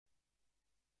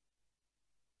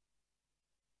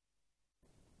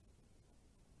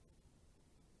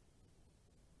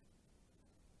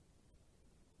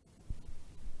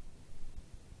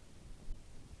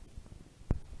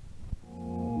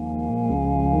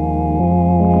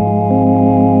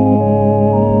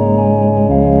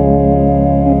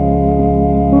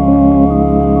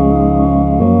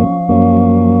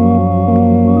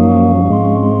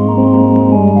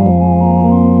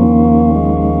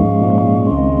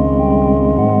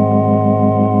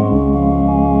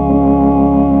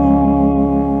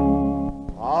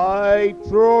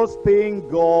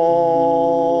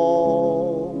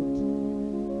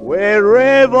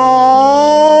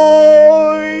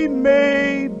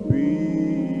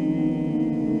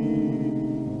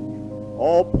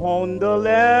upon the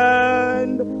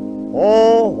land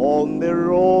or on the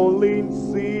rolling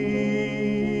sea.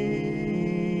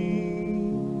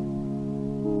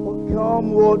 For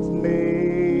come what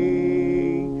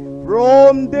may,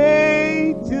 from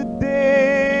day to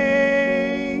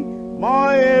day,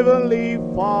 my heavenly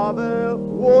Father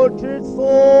watches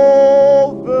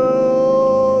over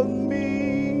me.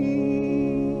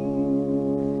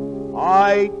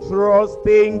 I trust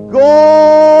in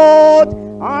God,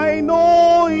 I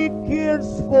know He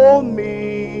cares for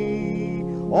me.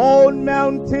 On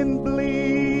mountain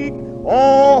bleak,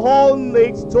 or on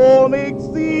the stormy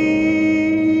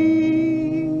sea,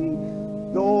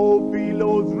 though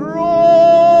billows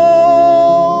roll,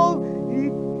 He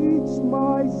keeps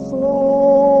my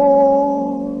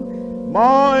soul.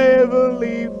 My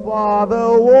heavenly Father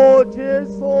watches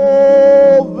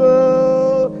over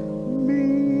me.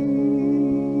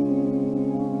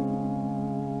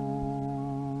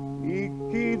 He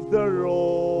keeps the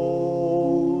rose,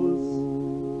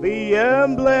 the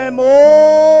emblem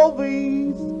of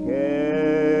His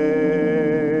care.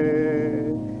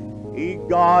 He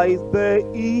guides the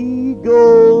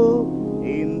eagle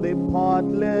in the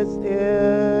pathless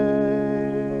air,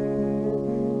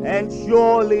 and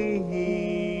surely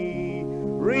He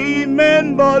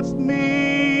remembers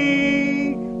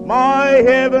me. My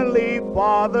heavenly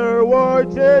Father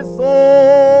watches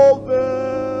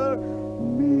over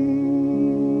me.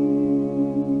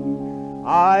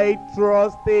 I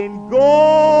trust in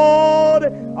God,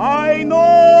 I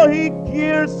know He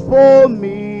cares for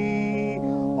me.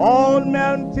 On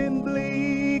mountain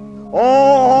bleak,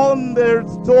 on the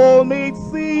stormy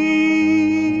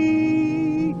sea,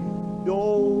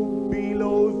 though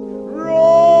billows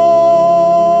roll,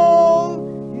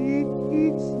 He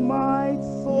keeps my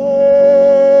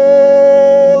soul.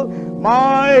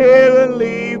 My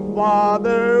heavenly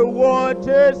Father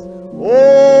watches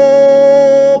over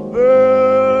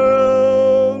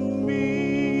me.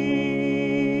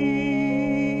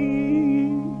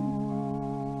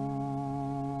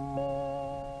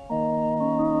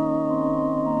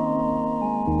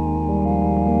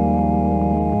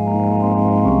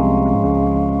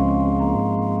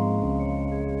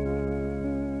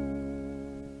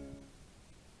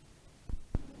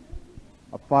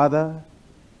 Father,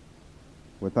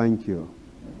 we thank you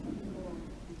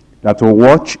that will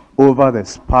watch over the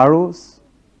sparrows,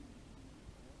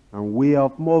 and we are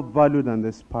of more value than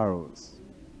the sparrows.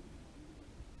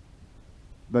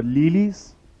 The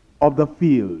lilies of the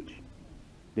field,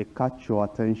 they catch your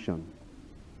attention,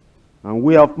 and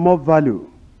we are of more value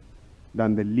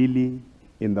than the lily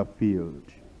in the field.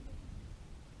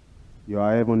 You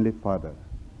are Heavenly Father.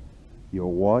 You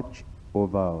watch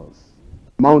over us.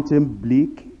 Mountain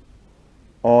bleak,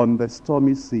 on the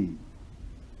stormy sea,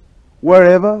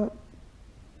 wherever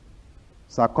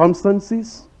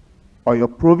circumstances or your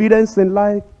providence in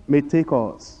life may take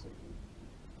us,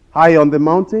 high on the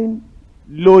mountain,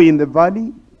 low in the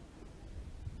valley,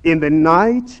 in the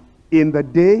night, in the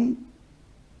day,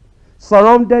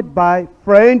 surrounded by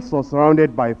friends or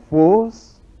surrounded by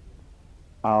foes,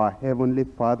 our Heavenly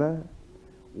Father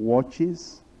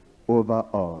watches over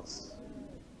us.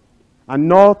 And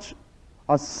not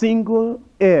a single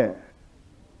hair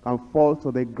can fall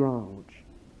to the ground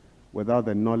without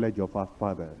the knowledge of our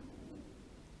Father.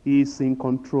 He is in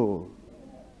control.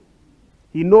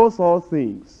 He knows all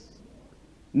things,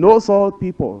 knows all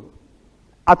people,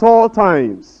 at all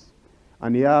times,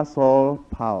 and He has all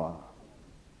power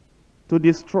to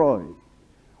destroy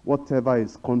whatever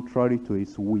is contrary to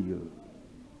His will.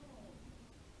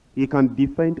 He can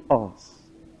defend us.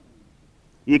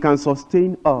 He can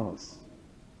sustain us.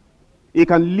 He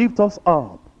can lift us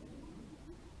up.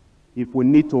 If we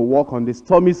need to walk on the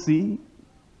stormy sea,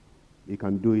 He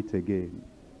can do it again.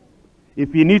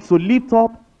 If He needs to lift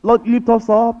us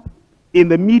up in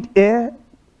the mid-air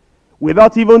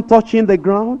without even touching the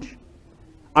ground,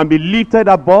 and be lifted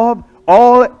above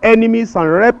all enemies and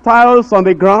reptiles on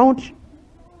the ground,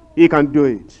 He can do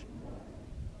it.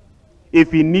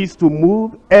 If He needs to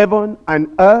move heaven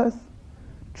and earth,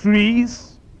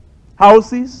 trees,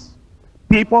 houses,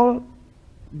 people,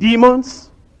 demons,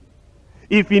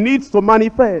 if He needs to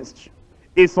manifest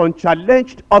His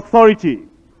unchallenged authority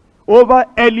over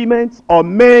elements or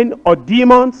men or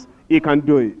demons, He can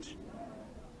do it.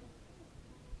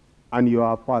 And you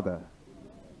are Father.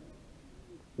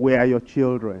 We are your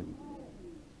children.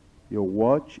 You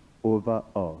watch over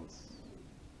us.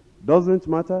 Doesn't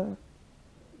matter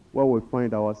where we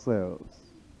find ourselves.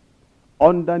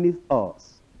 Underneath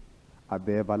us are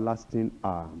the everlasting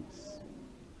arms.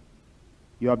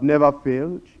 You have never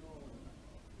failed.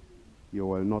 You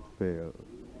will not fail.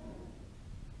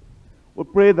 We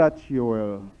pray that you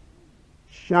will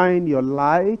shine your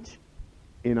light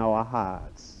in our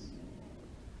hearts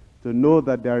to know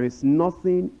that there is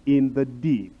nothing in the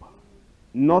deep,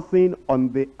 nothing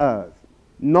on the earth,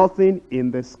 nothing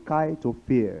in the sky to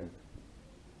fear.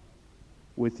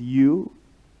 With you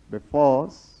before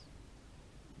us,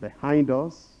 behind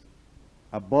us,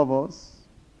 above us,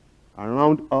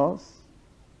 around us,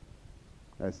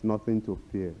 there's nothing to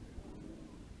fear.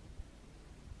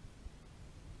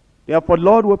 Therefore,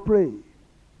 Lord, we pray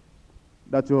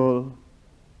that you'll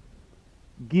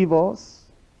give us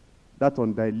that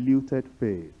undiluted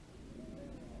faith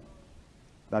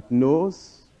that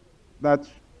knows that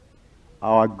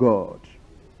our God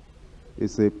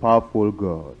is a powerful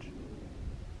God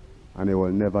and He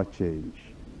will never change.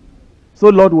 So,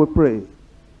 Lord, we pray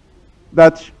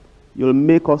that you'll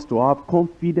make us to have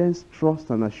confidence, trust,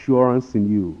 and assurance in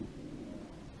you,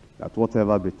 that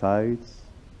whatever betides,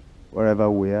 wherever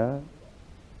we are,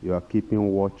 you are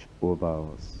keeping watch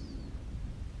over us.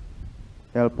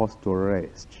 Help us to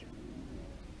rest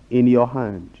in your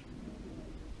hand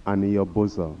and in your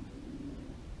bosom,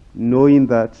 knowing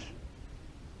that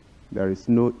there is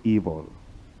no evil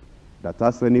that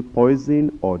has any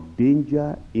poison or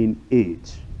danger in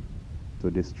it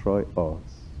to destroy us.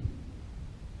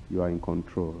 You are in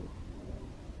control.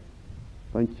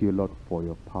 Thank you, Lord, for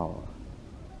your power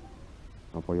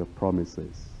and for your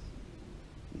promises.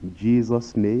 In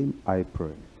Jesus' name I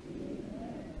pray.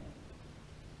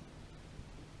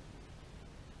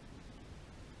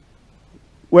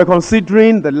 We're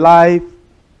considering the life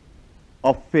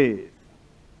of faith.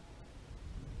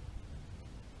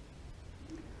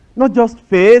 Not just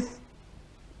faith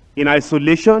in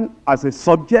isolation as a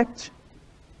subject,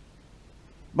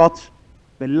 but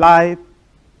the life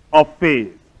of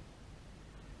faith.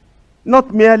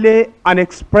 Not merely an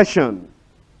expression,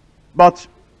 but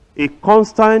a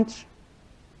constant,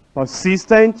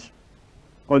 persistent,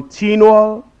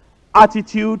 continual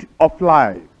attitude of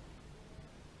life.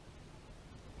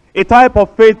 A type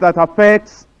of faith that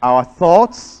affects our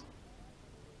thoughts,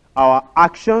 our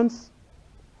actions,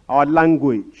 our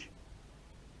language.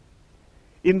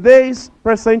 In this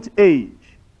present age,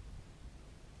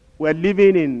 we're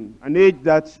living in an age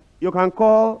that you can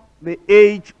call the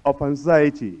age of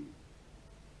anxiety,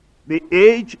 the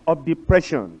age of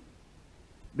depression,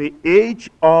 the age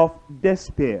of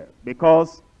despair,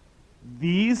 because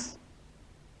these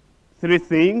three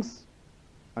things,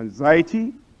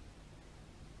 anxiety,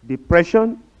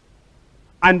 depression,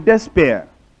 and despair,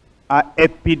 are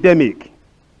epidemic,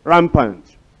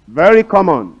 rampant, very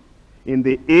common in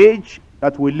the age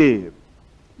that we live.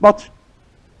 But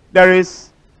there is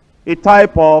a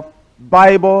type of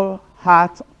Bible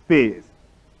heart faith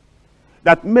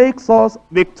that makes us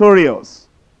victorious.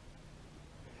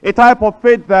 A type of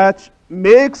faith that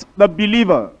makes the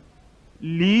believer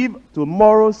leave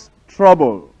tomorrow's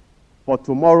trouble for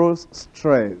tomorrow's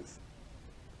strength.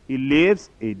 He lives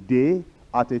a day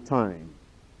at a time.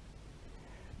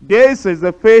 This is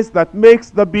the faith that makes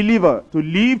the believer to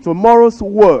leave tomorrow's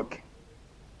work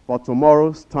for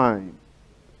tomorrow's time.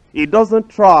 He doesn't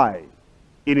try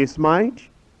in his mind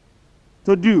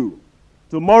to do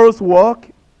tomorrow's work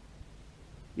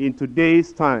in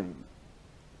today's time.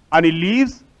 And he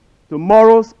leaves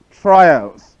tomorrow's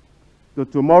trials to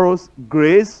tomorrow's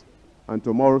grace and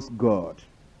tomorrow's God.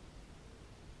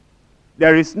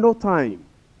 There is no time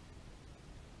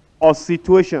or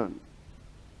situation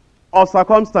or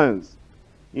circumstance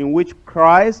in which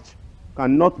Christ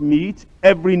cannot meet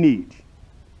every need.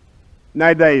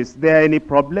 Neither is there any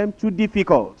problem too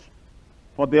difficult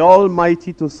for the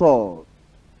Almighty to solve.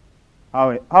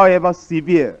 However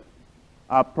severe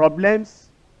our problems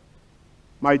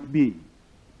might be,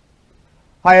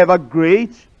 however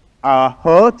great our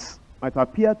hurts might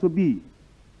appear to be,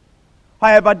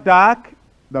 however dark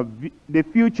the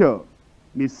future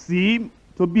may seem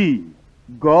to be,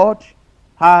 God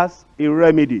has a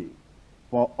remedy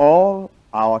for all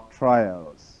our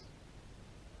trials.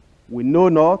 We know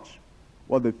not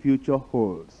what the future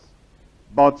holds,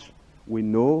 but we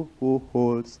know who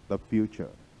holds the future.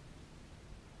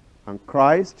 And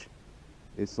Christ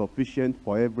is sufficient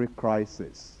for every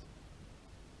crisis.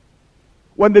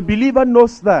 When the believer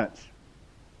knows that,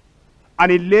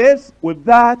 and he lives with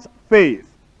that faith,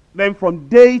 then from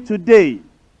day to day,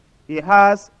 he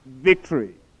has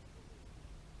victory,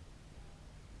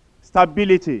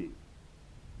 stability,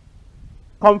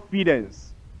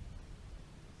 confidence,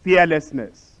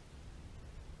 fearlessness.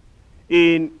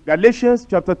 In Galatians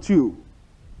chapter 2,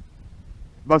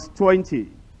 verse 20,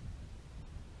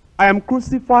 I am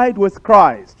crucified with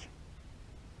Christ.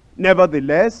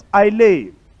 Nevertheless, I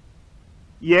live.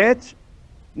 Yet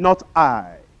not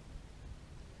I,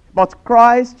 but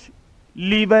Christ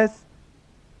liveth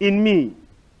in me.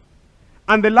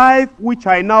 And the life which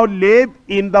I now live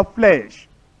in the flesh,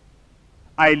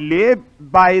 I live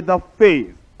by the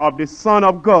faith of the Son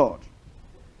of God,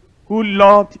 who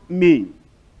loved me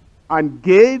and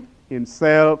gave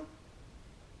himself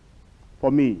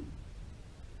for me.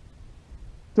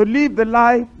 To live the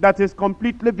life that is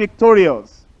completely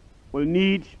victorious will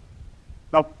need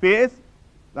the faith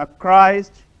that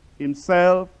Christ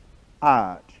himself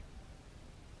had.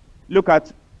 Look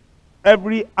at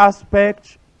every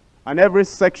aspect and every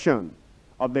section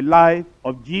of the life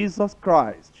of Jesus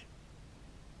Christ.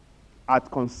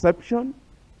 At conception,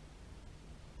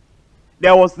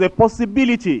 there was the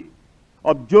possibility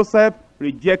of Joseph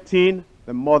rejecting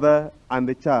the mother and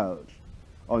the child,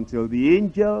 until the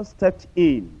angel stepped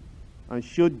in and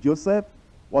showed Joseph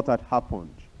what had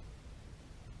happened.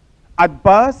 At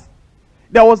birth,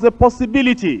 there was the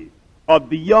possibility of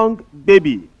the young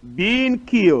baby being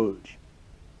killed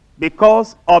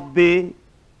because of the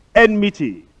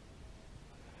enmity,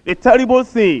 the terrible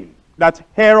thing that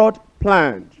Herod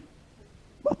planned.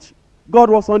 But God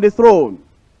was on the throne.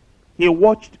 He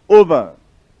watched over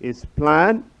his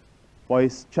plan for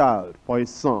his child, for his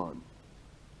son.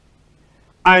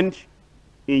 And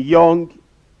in young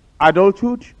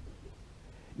adulthood,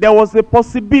 there was the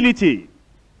possibility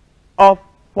of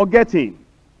forgetting.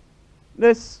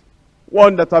 This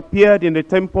one that appeared in the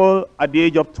temple at the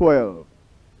age of 12.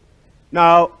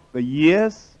 Now, the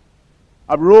years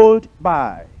have rolled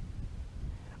by,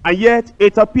 and yet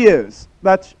it appears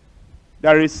that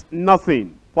there is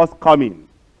nothing forthcoming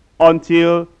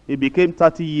until he became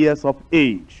 30 years of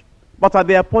age. But at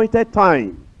the appointed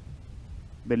time,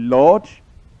 the Lord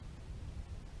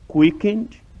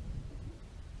quickened,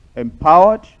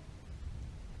 empowered,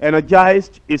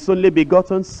 energized his only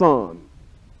begotten Son,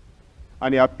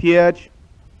 and he appeared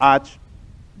at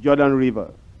Jordan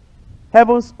River.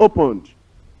 Heavens opened,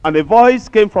 and a voice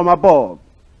came from above.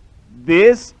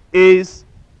 This is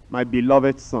my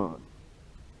beloved Son.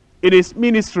 In his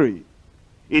ministry,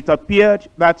 it appeared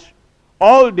that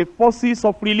all the forces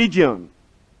of religion,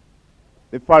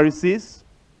 the Pharisees,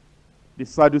 the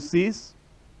Sadducees,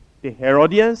 the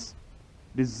Herodians,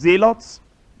 the Zealots,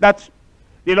 that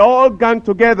they all gang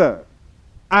together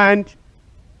and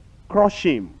crush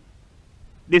him,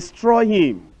 destroy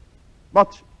him.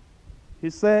 But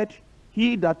he said,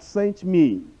 he that sent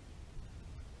me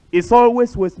is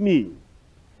always with me,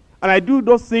 and I do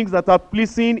those things that are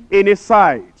pleasing in his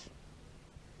sight.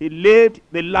 He lived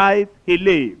the life he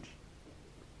lived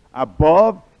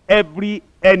above every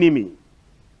enemy,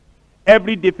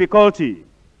 every difficulty,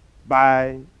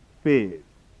 by faith.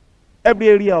 Every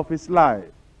area of his life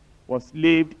was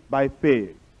lived by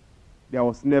faith. There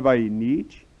was never a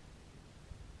need,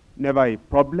 never a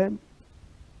problem,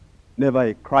 never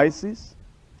a crisis,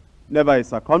 never a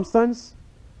circumstance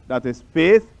that his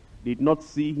faith did not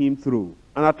see him through.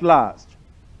 And at last,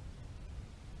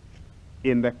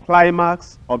 in the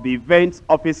climax of the events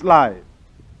of his life,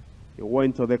 he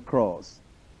went to the cross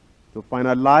to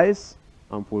finalize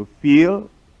and fulfill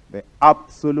the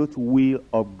absolute will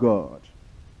of God.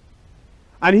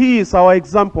 And he is our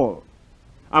example.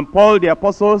 And Paul the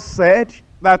apostle said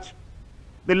that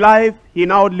the life he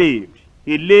now lived,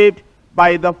 he lived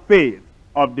by the faith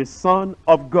of the Son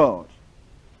of God.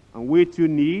 And we too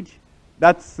need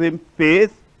that same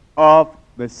faith of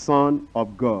the Son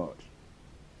of God.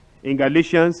 In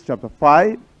Galatians chapter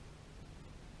 5,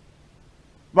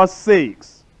 verse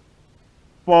 6,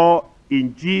 for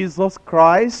in Jesus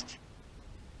Christ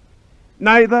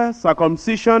neither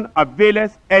circumcision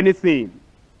availeth anything,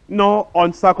 nor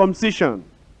uncircumcision,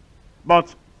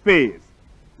 but faith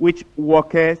which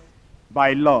worketh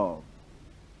by love.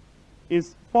 In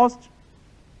 1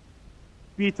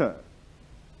 Peter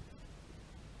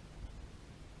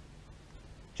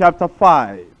chapter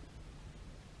 5,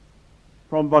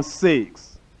 from verse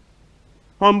 6,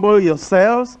 humble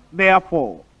yourselves,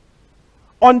 therefore,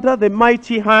 under the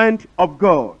mighty hand of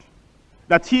God,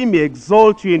 that he may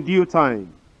exalt you in due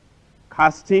time,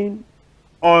 casting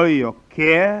all your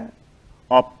care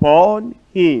upon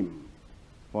him,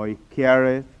 for he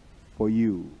careth for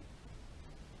you.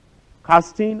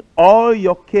 Casting all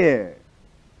your care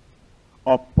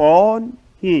upon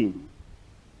him,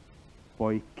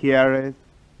 for he careth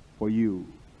for you.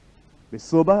 Be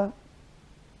sober,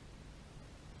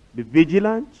 be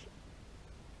vigilant,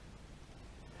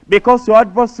 because your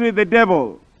adversary the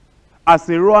devil, as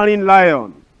a roaring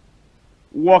lion,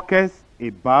 walketh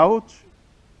about,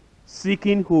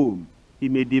 seeking whom he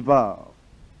may devour,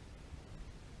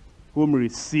 whom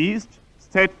resist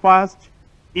steadfast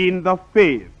in the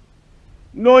faith,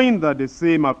 knowing that the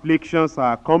same afflictions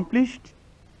are accomplished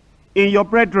in your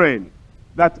brethren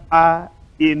that are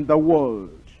in the world.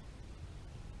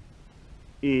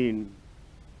 In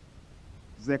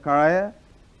Zechariah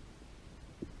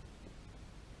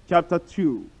chapter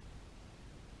 2,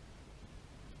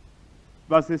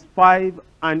 verses 5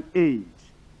 and 8.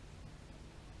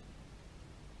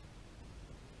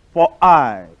 For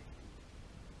I,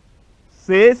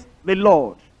 says the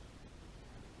Lord,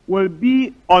 will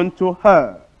be unto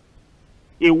her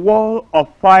a wall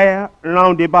of fire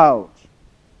round about,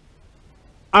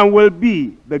 and will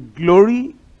be the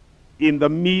glory in the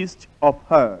midst of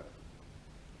her.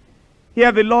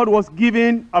 Here the Lord was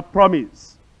giving a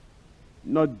promise,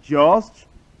 not just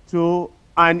to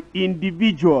an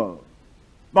individual,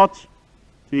 but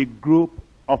to a group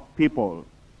of people.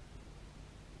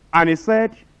 And he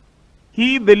said,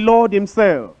 he, the Lord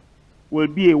himself, will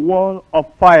be a wall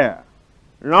of fire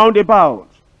round about,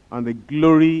 and the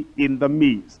glory in the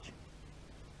midst.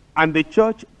 And the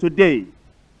church today,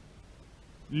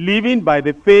 living by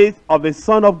the faith of the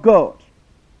Son of God,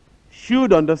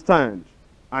 should understand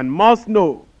and must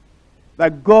know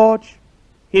that God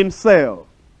himself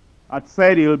had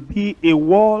said he will be a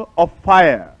wall of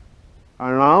fire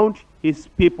around his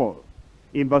people.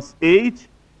 In verse 8,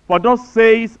 for thus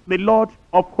says the Lord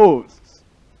of hosts,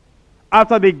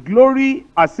 after the glory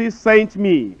as he sent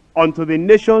me unto the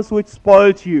nations which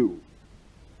spoiled you.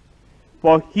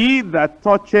 For he that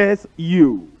toucheth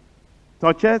you,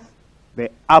 toucheth the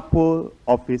apple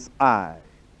of his eye.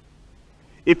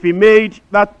 If he made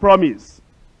that promise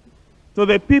to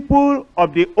the people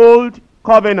of the old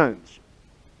covenant,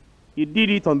 he did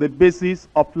it on the basis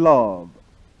of love.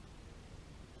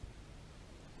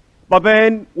 But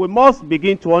then we must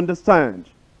begin to understand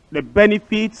the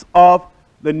benefits of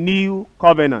the new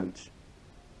covenant.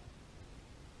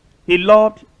 He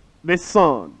loved the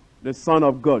Son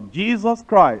of God, Jesus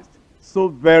Christ, so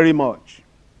very much.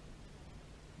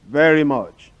 Very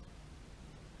much.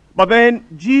 But then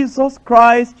Jesus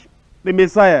Christ, the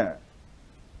Messiah,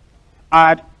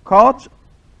 had cut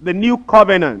the new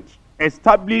covenant,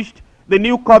 established the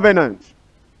new covenant,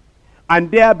 and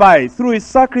thereby, through his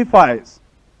sacrifice,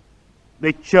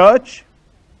 the church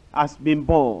has been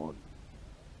born.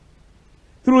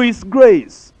 Through his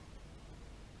grace,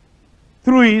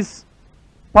 through his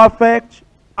perfect,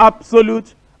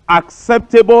 absolute,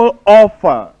 acceptable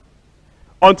offer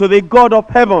unto the God of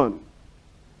heaven,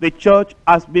 the church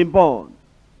has been born.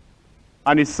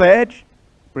 And he said,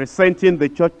 presenting the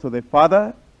church to the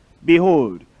Father,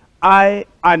 behold, I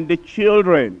and the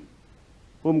children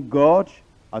whom God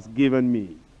has given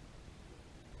me.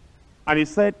 And he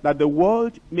said that the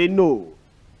world may know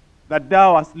that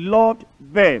thou hast loved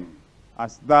them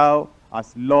as thou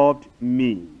hast loved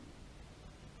me.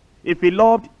 If he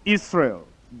loved Israel,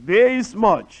 there is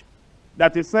much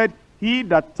that he said, he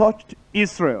that touched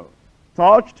Israel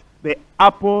touched the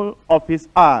apple of his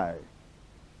eye.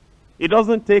 It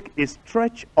doesn't take a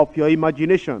stretch of your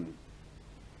imagination.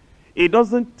 It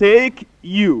doesn't take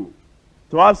you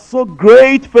to have so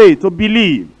great faith to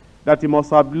believe that he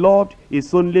must have loved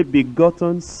his only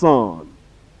begotten Son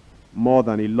more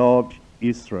than he loved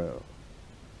Israel.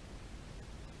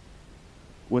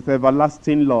 With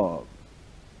everlasting love.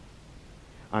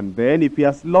 And then if he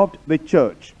has loved the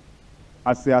church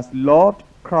as he has loved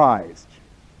Christ,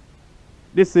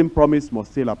 this same promise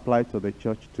must still apply to the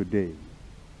church today.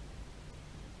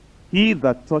 He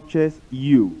that touches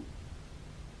you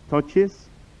touches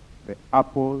the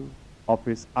apple of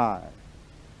his eye.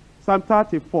 Psalm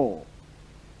 34,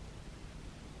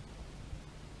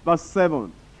 verse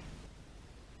 7.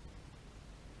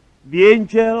 The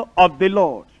angel of the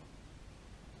Lord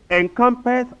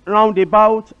encampeth round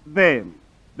about them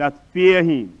that fear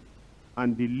him,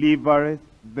 and delivereth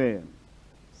them.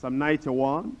 Psalm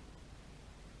 91,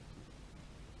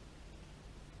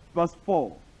 verse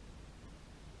 4.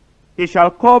 He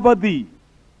shall cover thee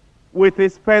with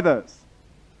his feathers,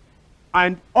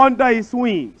 and under his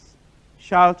wings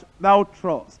shalt thou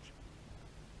trust.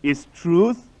 His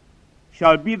truth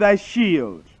shall be thy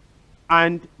shield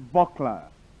and buckler.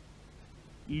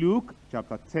 Luke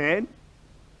chapter 10,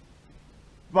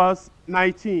 verse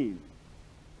 19.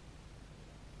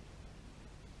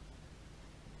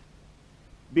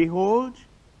 Behold,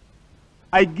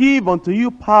 I give unto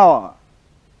you power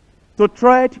to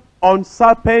tread on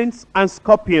serpents and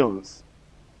scorpions,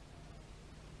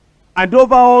 and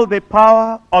over all the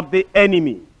power of the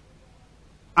enemy,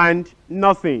 and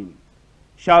nothing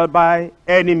shall by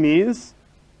any means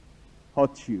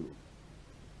hurt you.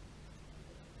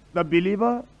 The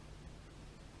believer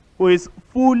who is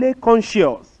fully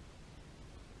conscious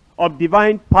of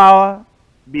divine power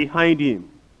behind him,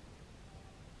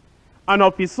 and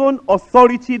of his own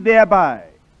authority thereby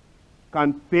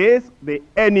can face the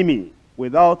enemy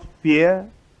without fear,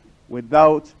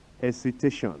 without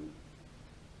hesitation.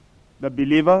 The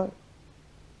believer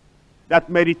that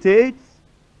meditates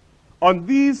on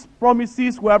these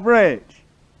promises we have read,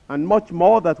 and much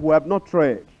more that we have not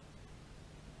read,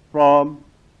 from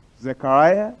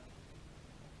Zechariah,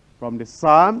 from the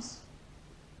Psalms,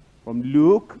 from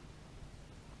Luke,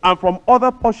 and from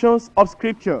other portions of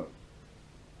Scripture,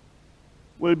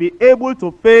 will be able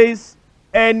to face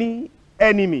any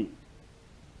enemy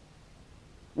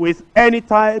with any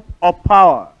type of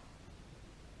power,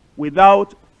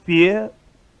 without fear,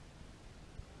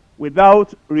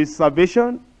 without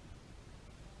reservation,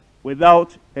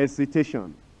 without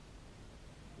hesitation.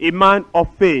 A man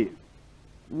of faith,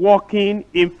 walking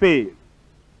in faith,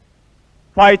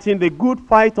 fighting the good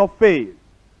fight of faith,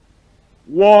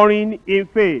 warring in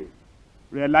faith,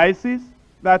 realizes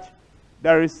that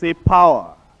there is a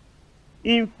power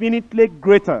infinitely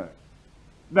greater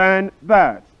than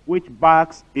that which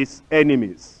backs its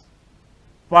enemies.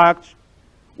 In fact,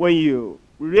 when you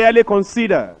really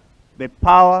consider the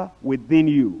power within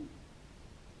you,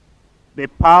 the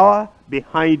power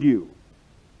behind you,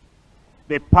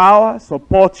 the power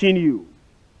supporting you,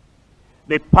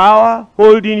 the power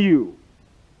holding you,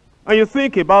 and you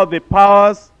think about the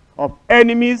powers of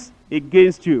enemies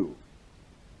against you,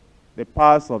 the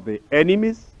powers of the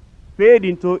enemies fade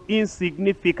into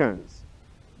insignificance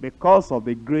because of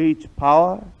the great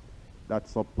power that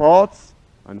supports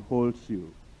and holds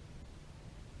you.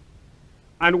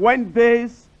 And when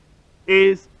this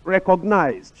is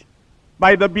recognized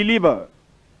by the believer,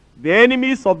 the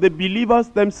enemies of the believers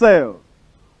themselves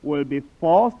will be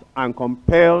forced and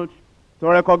compelled to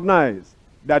recognize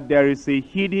that there is a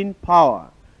hidden power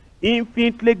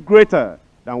infinitely greater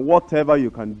than whatever you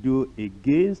can do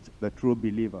against the true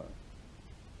believer.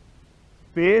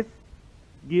 Faith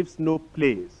gives no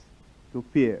place to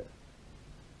fear.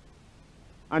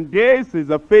 And this is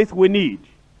the faith we need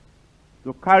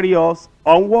to carry us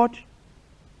onward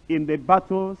in the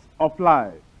battles of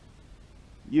life.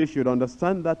 You should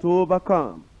understand that to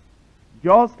overcome,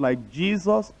 just like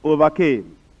Jesus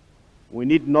overcame, we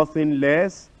need nothing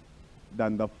less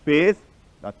than the faith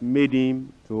that made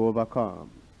him to overcome.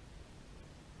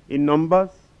 In Numbers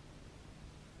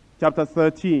chapter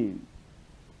 13,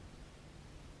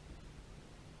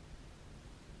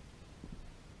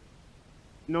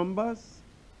 Numbers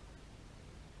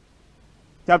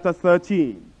chapter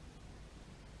 13.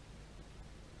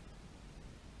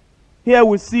 Here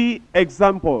we see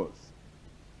examples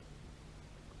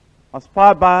as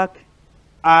far back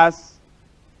as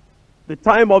the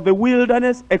time of the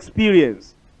wilderness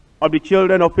experience of the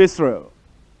children of Israel.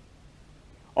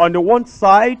 On the one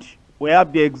side, we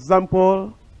have the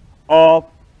example of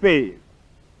faith,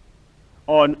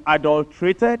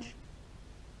 unadulterated,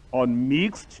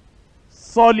 unmixed,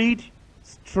 solid,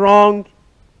 strong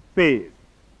faith.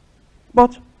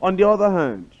 But on the other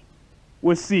hand,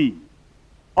 we see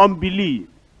unbelief,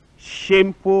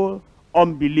 shameful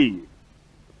unbelief.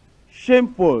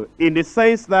 Shameful in the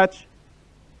sense that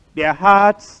their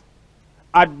hearts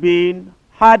had been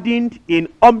hardened in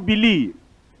unbelief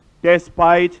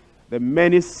despite the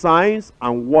many signs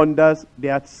and wonders they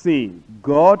had seen,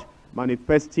 God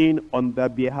manifesting on their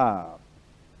behalf.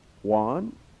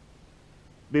 One,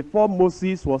 before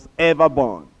Moses was ever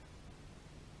born,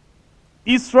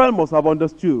 Israel must have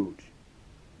understood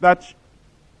that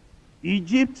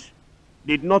Egypt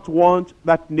did not want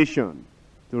that nation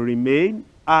to remain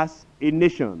as a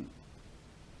nation.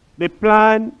 The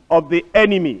plan of the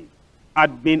enemy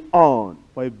had been on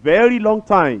for a very long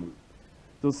time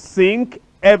to sink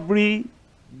every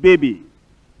baby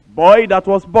boy that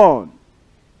was born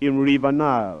in River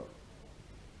Nile,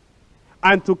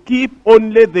 and to keep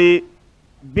only the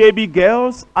baby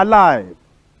girls alive.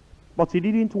 But it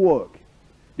didn't work.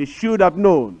 They should have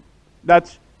known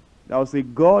that there was a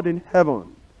God in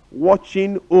heaven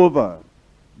watching over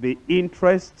the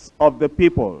interests of the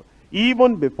people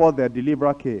even before their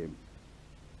deliverer came.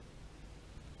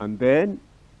 And then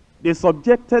they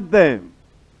subjected them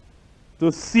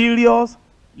to serious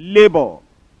labor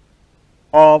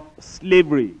of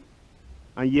slavery.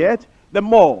 And yet, the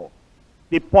more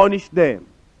they punished them,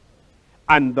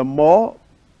 and the more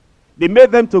they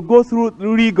made them to go through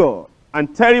rigor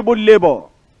and terrible labor,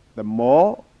 the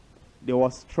more they were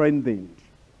strengthened.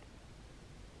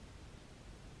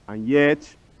 And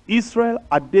yet, Israel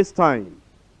at this time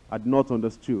had not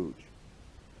understood.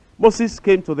 Moses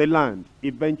came to the land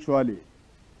eventually,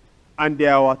 and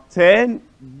there were 10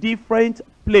 different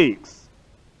plagues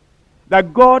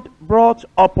that God brought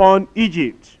upon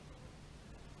Egypt,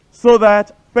 so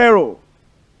that Pharaoh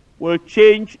will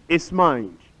change his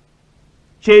mind,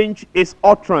 change his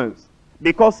utterance,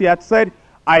 because he had said,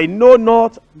 I know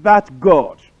not that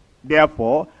God,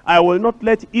 therefore I will not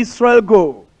let Israel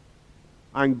go.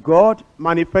 And God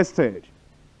manifested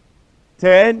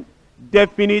 10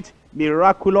 definite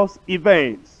miraculous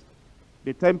events,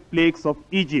 the 10 plagues of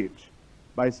Egypt,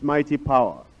 by his mighty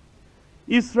power.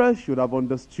 Israel should have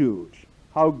understood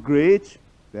how great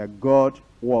their God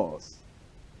was.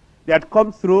 They had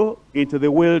come through into the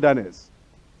wilderness.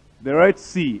 The Red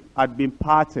Sea had been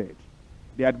parted.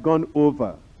 They had gone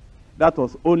over. That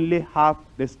was only half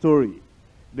the story.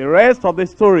 The rest of the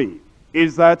story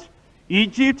is that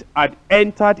Egypt had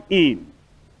entered in,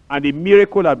 and a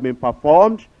miracle had been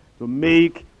performed to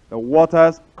make the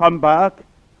waters come back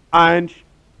and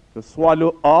to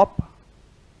swallow up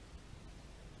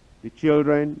the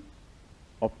children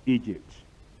of Egypt.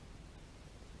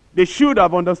 They should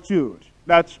have understood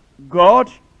that God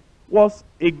was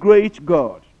a great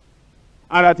God,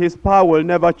 and that his power will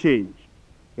never change.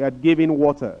 He had given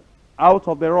water out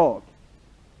of the rock.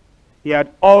 He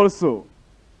had also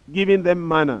given them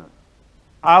manna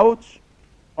out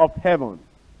of heaven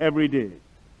every day.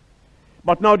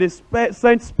 But now they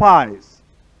sent spies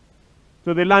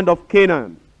to the land of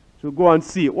Canaan to go and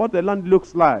see what the land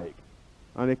looks like.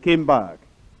 And they came back.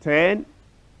 10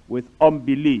 with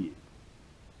unbelief,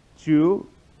 2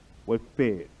 with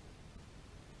faith.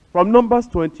 From Numbers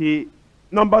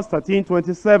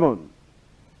 13:27,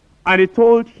 and he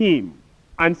told him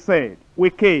and said, we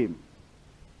came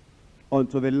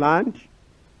unto the land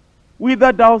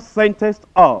whither thou sentest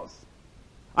us,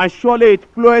 and surely it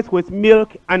floweth with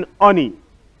milk and honey,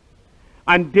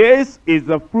 and this is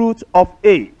the fruit of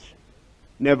it.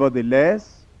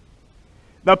 Nevertheless,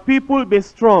 the people be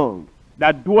strong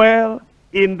that dwell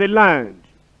in the land,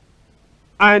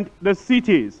 and the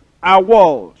cities are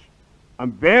walled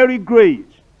and very great.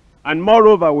 And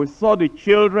moreover, we saw the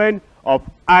children of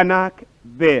Anak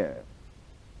there.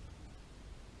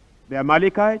 The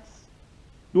Amalekites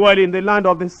dwell in the land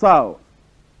of the south.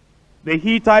 The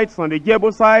Hittites and the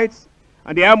Jebusites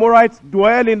and the Amorites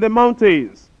dwell in the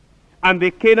mountains. And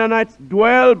the Canaanites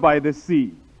dwell by the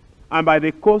sea and by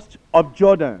the coast of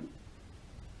Jordan.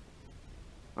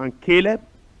 And Caleb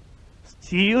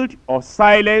stilled or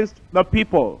silenced the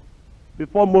people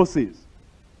before Moses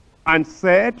and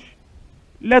said,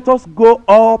 let us go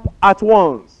up at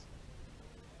once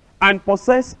and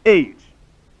possess it,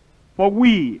 for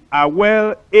we are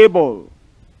well able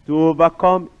to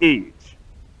overcome it.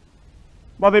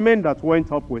 But the men that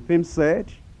went up with him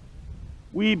said,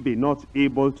 we be not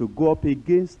able to go up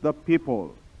against the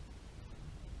people,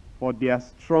 for they are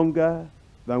stronger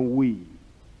than we.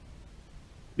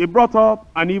 They brought up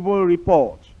an evil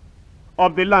report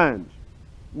of the land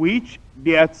which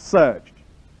they had searched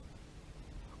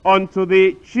unto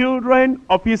the children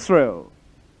of Israel,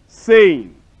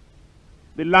 saying,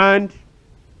 the land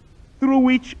through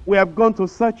which we have gone to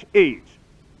search it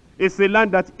is a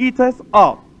land that eateth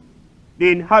up the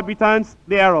inhabitants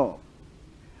thereof.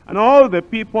 And all the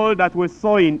people that we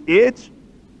saw in it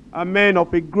are men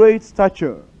of a great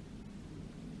stature.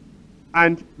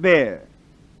 And there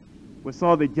we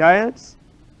saw the giants,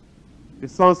 the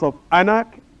sons of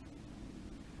Anak,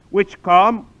 which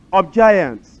come of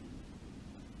giants.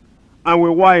 And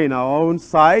we were in our own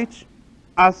sight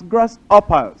as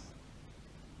grasshoppers,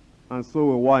 and so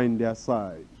we were in their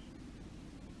sight.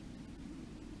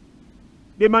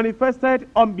 They manifested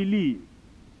unbelief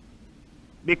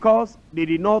because they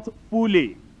did not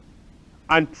fully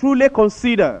and truly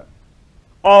consider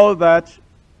all that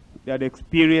they had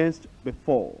experienced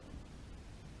before.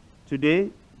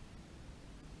 Today,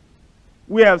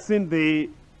 we have seen the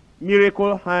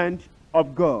miracle hand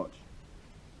of God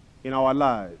in our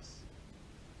lives.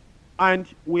 And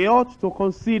we ought to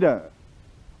consider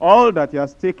all that he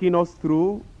has taken us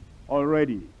through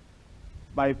already.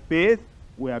 By faith,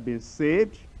 we have been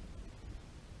saved.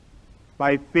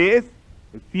 By faith,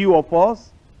 a few of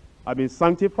us have been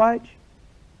sanctified.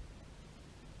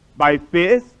 By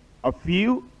faith, a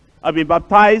few have been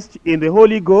baptized in the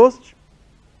Holy Ghost.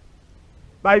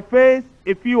 By faith,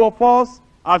 a few of us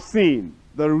have seen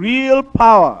the real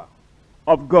power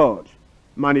of God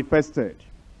manifested.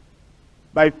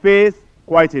 By faith,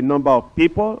 quite a number of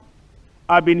people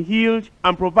have been healed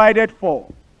and provided for.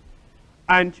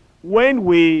 And when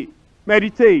we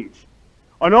meditate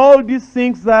on all these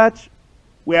things that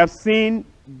we have seen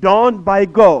done by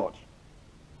God,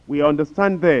 we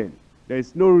understand then there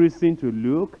is no reason to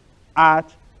look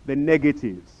at the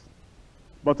negatives,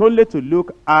 but only to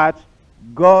look at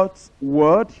God's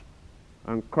word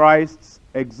and Christ's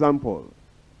example.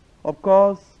 Of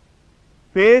course,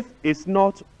 faith is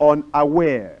not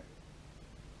unaware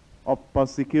of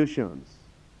persecutions.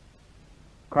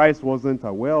 Christ wasn't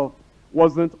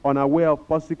unaware of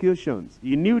persecutions.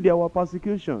 He knew there were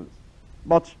persecutions,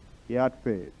 but he had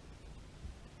faith.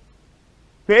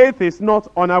 Faith is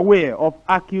not unaware of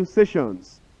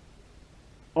accusations,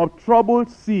 of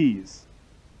troubled seas,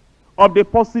 of the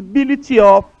possibility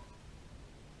of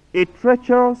a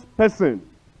treacherous person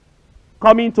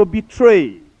coming to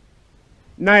betray.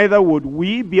 Neither would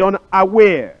we be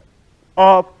unaware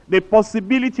of the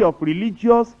possibility of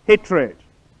religious hatred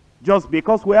just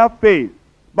because we have faith.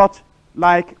 But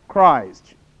like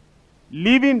Christ,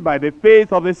 living by the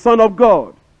faith of the Son of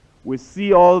God, we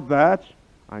see all that,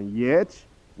 and yet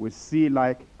we see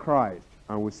like Christ,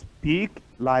 and we speak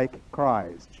like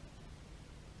Christ.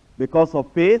 Because of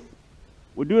faith,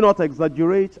 we do not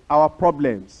exaggerate our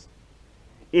problems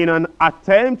in an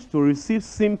attempt to receive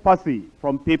sympathy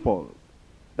from people.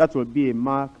 That will be a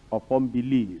mark of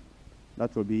unbelief.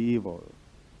 That will be evil.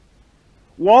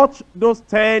 What those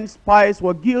 10 spies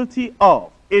were guilty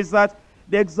of is that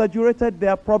they exaggerated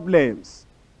their problems.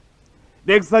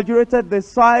 They exaggerated the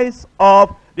size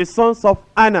of the sons of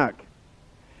Anak.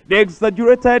 They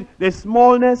exaggerated the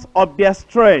smallness of their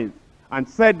strength and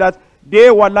said that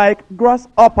they were like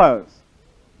grasshoppers.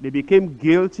 They became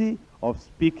guilty of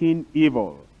speaking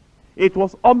evil. It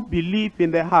was unbelief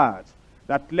in the heart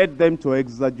that led them to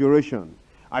exaggeration.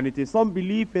 And it is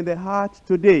unbelief in the heart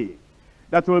today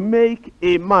that will make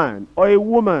a man or a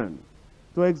woman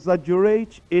to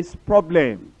exaggerate his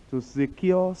problem to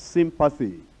secure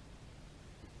sympathy.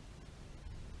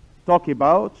 Talk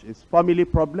about his family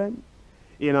problem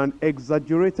in an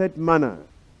exaggerated manner.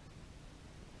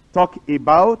 Talk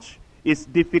about his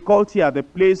difficulty at the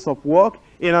place of work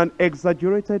in an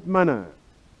exaggerated manner.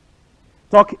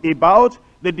 Talk about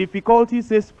the difficulties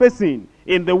he's facing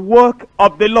in the work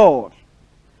of the Lord.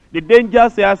 The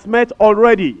dangers he has met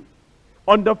already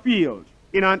on the field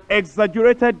in an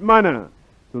exaggerated manner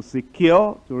to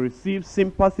secure, to receive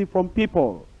sympathy from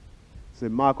people. It's a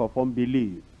mark of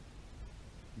unbelief.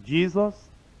 Jesus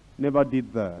never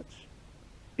did that.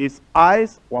 His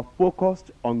eyes were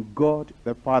focused on God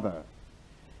the Father.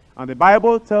 And the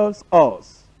Bible tells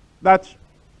us that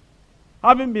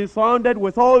having been surrounded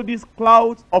with all these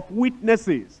clouds of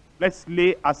witnesses, let's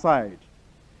lay aside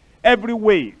every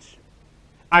weight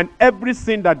and every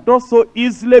sin that does so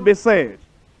easily beset,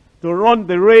 to run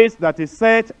the race that is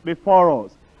set before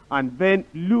us, and then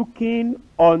looking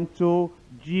unto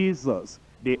Jesus,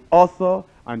 the author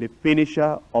and the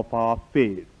finisher of our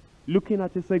faith. Looking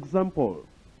at his example.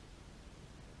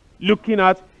 Looking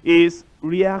at his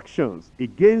reactions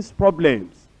against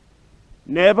problems.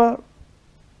 Never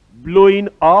blowing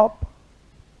up,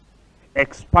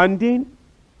 expanding,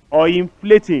 or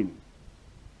inflating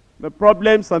the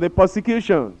problems and the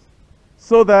persecutions,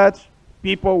 so that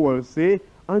people will say,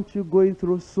 aren't you going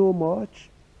through so much?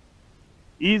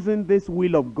 Isn't this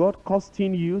will of God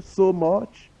costing you so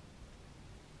much?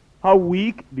 How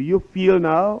weak do you feel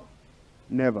now?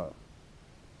 Never.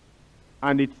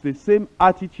 And it's the same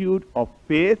attitude of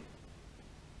faith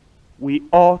we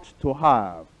ought to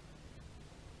have.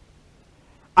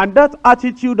 And that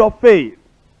attitude of faith,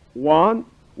 one,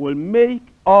 will make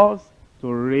us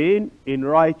to reign in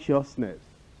righteousness.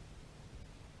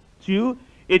 Two,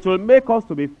 it will make us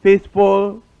to be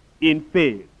faithful in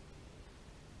faith.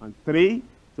 And three,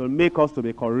 it will make us to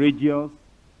be courageous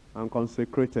and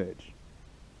consecrated.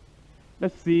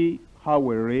 Let's see how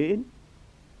we reign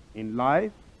in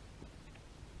life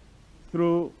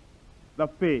through the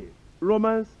faith.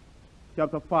 Romans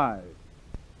chapter 5,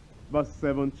 verse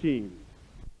 17.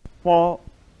 For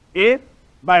if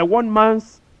by one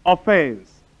man's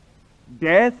offense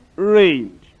death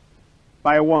reigned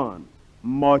by one,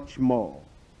 much more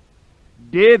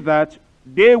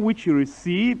they which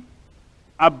receive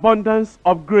abundance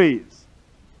of grace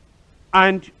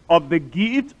and of the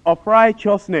gift of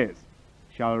righteousness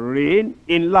shall reign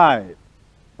in life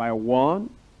by one,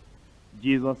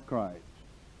 Jesus Christ.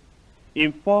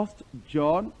 In 1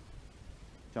 John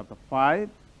chapter 5,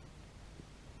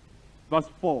 verse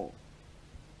 4.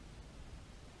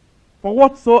 For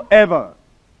whatsoever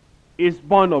is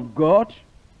born of God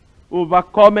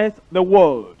overcometh the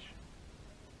world.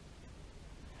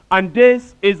 And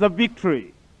this is the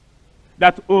victory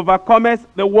that overcometh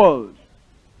the world,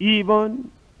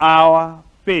 even our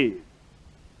faith.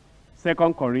 2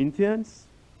 Corinthians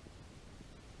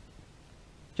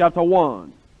chapter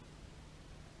 1,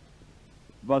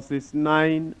 verses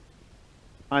 9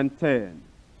 and 10.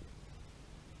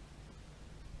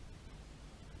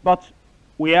 But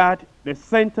we had the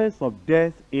sentence of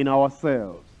death in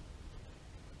ourselves.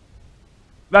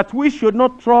 That we should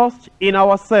not trust in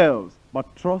ourselves,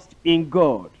 but trust in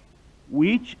God,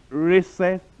 which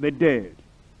raiseth the dead,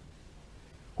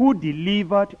 who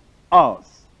delivered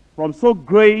us from so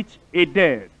great a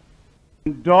death,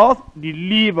 and doth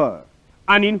deliver,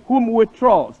 and in whom we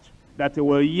trust that he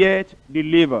will yet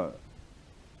deliver.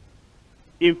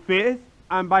 In faith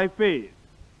and by faith,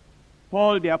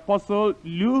 Paul the apostle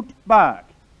looked back.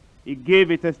 He gave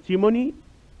a testimony.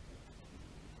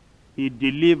 He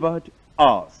delivered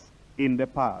us in the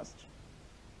past.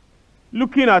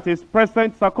 Looking at his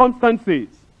present circumstances,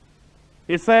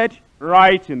 he said,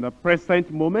 right in the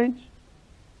present moment,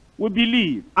 we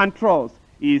believe and trust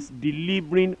he is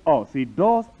delivering us. He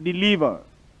does deliver.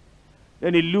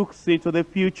 Then he looks into the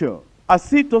future,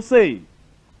 as if to say,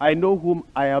 I know whom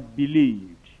I have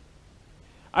believed,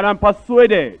 and I'm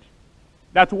persuaded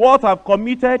that what I've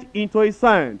committed into his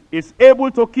hand is able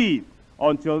to keep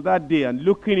until that day. And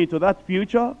looking into that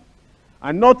future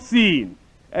and not seeing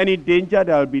any danger,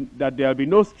 that there will be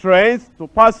no strength to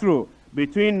pass through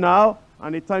between now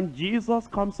and the time Jesus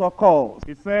comes or calls.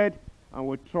 He said, and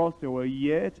we trust he will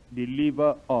yet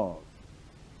deliver us.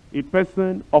 A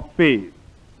person of faith,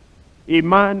 a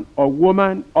man or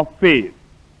woman of faith,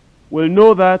 will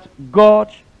know that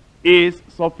God is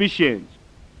sufficient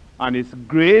and his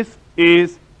grace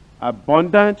is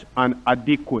abundant and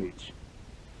adequate.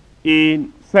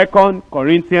 In 2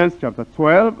 Corinthians chapter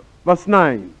 12, verse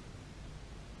 9,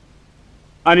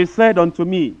 and he said unto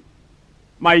me,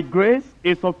 my grace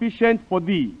is sufficient for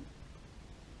thee,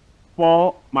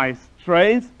 for my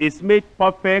strength is made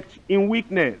perfect in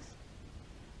weakness.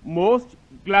 Most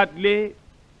gladly,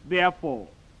 therefore,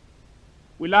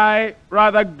 will I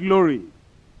rather glory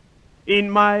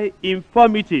in my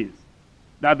infirmities,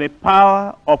 that the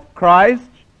power of Christ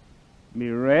may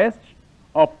rest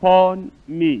upon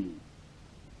me.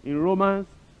 In Romans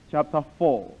chapter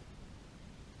 4.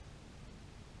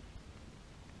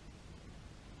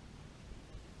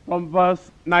 From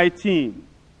verse 19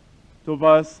 to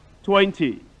verse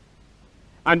 20.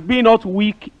 And be not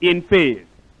weak in faith.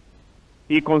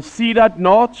 He considered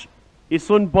not his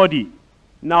own body,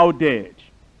 now dead,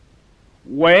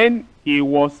 when he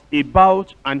was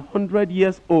about 100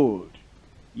 years old,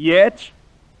 yet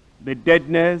the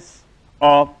deadness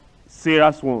of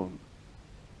Sarah's womb.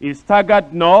 He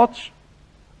staggered not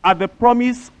at the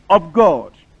promise of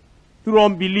God through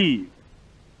unbelief,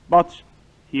 but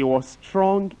he was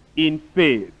strong in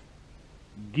faith,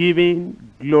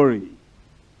 giving glory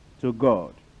to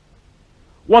God.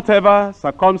 Whatever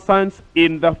circumstance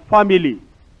in the family,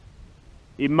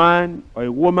 a man or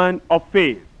a woman of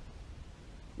faith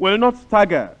will not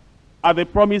stagger at the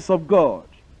promise of God,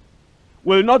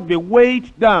 will not be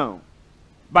weighed down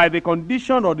by the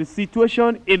condition or the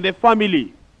situation in the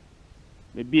family.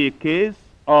 Maybe a case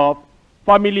of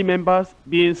family members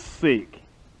being sick.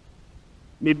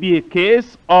 Maybe a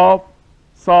case of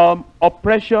some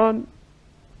oppression,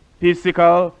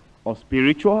 physical or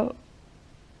spiritual.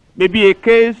 Maybe a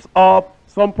case of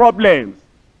some problems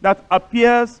that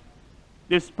appears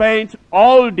they spent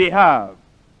all they have,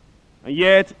 and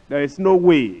yet there is no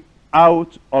way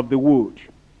out of the wood.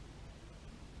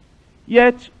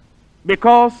 Yet,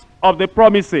 because of the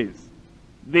promises,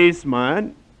 this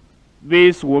man,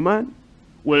 this woman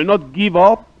will not give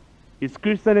up his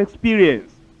Christian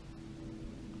experience.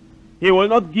 He will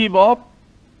not give up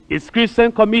his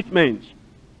Christian commitment.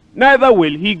 Neither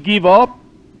will he give up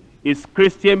his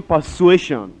Christian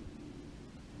persuasion.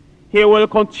 He will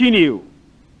continue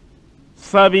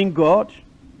serving God,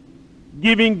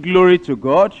 giving glory to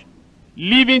God,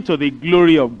 living to the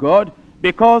glory of God,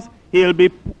 because he'll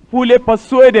be fully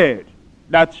persuaded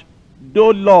that though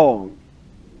long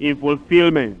in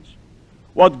fulfillment,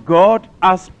 what God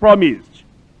has promised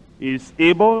is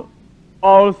able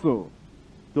also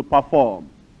to perform.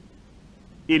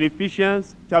 In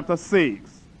Ephesians chapter 6,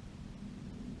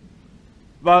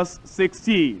 verse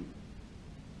 16,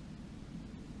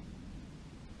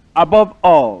 above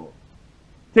all,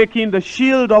 taking the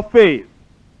shield of faith,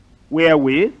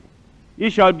 wherewith ye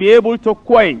shall be able to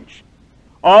quench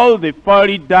all the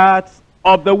fiery darts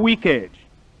of the wicked,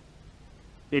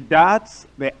 the darts,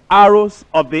 the arrows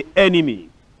of the enemy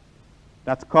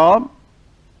that come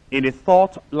in a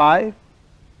thought life,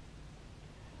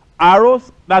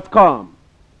 arrows that come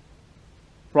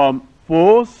from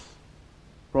foes,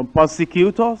 from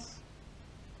persecutors,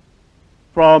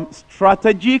 from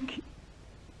strategic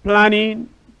planning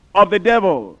of the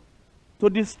devil to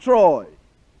destroy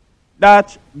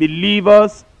that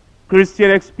believer's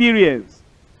Christian experience,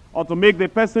 or to make the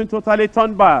person totally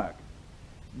turn back.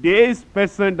 this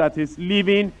person that is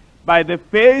living by the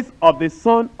faith of the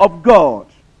Son of God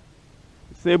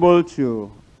is able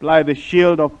to apply the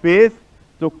shield of faith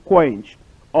to quench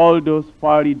all those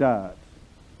fiery darts.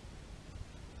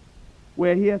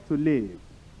 We're here to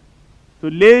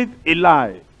live a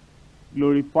life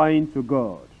glorifying to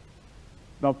God.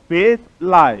 The faith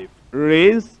life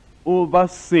reigns over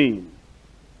sin,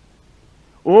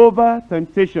 over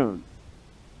temptations,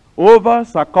 over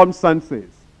circumstances,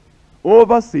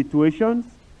 over situations,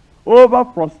 over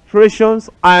frustrations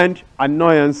and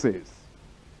annoyances.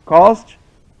 Caused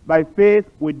by faith,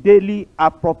 we daily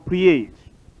appropriate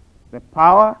the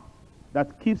power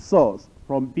that keeps us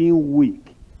from being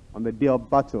weak on the day of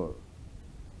battle.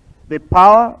 The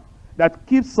power that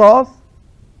keeps us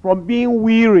from being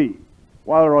weary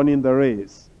while running the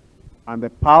race. And the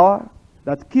power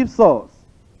that keeps us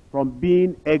from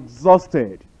being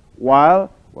exhausted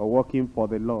while we're working for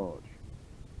the Lord.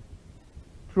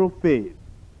 True faith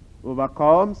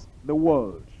overcomes the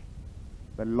world,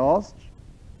 the lust,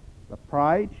 the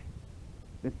pride,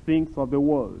 the things of the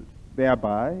world.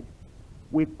 Thereby,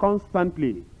 we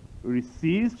constantly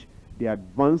resist the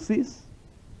advances,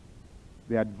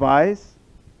 the advice,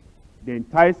 the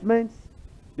enticements,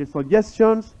 the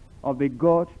suggestions of the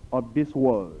God of this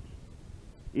world.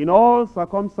 In all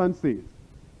circumstances,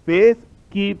 faith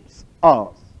keeps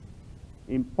us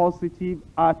in positive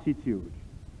attitude,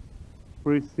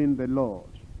 praising the Lord.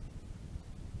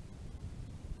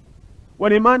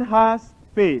 When a man has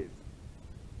faith,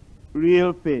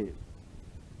 real faith,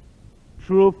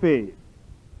 true faith,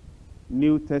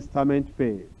 New Testament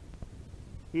faith,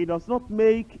 he does not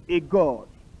make a god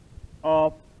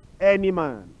of any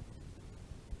man.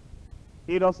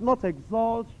 He does not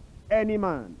exalt any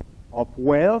man of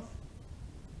wealth,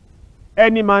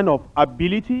 any man of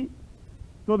ability,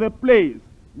 to the place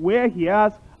where he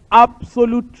has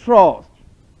absolute trust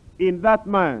in that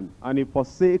man and he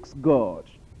forsakes God.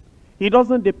 He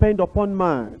doesn't depend upon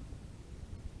man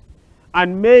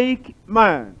and make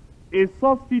man a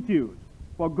substitute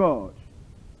for God.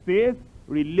 Faith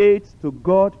relates to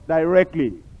God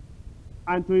directly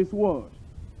and to his word.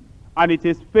 And it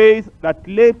is faith that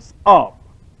lifts up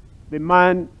the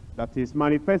man that is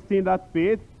manifesting that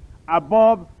faith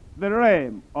above the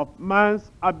realm of man's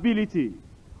ability,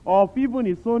 or of even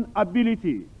his own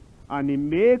ability, and he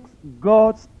makes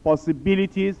God's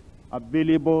possibilities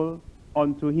available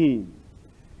unto him.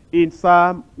 In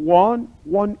Psalm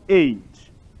 118,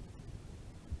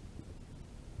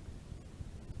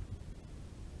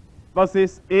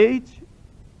 verses 8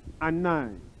 and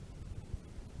 9.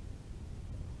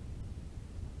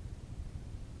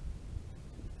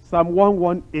 Psalm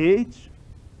 118,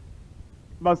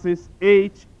 verses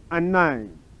 8 and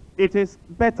 9. It is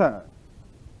better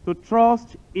to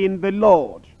trust in the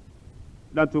Lord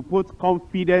than to put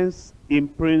confidence in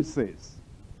princes.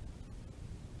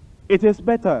 It is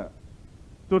better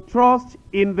to trust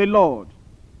in the Lord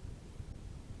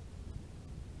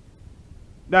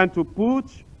than to put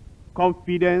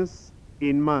confidence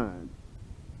in man.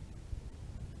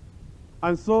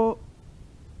 And so,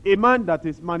 a man that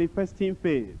is manifesting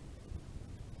faith,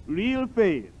 real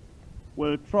faith,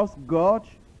 will trust God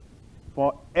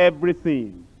for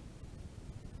everything,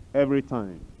 every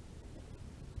time.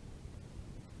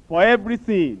 For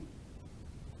everything.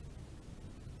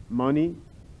 Money,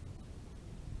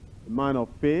 a man of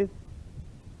faith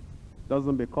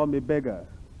doesn't become a beggar.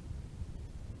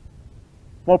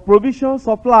 For provisions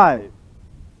of life,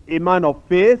 a man of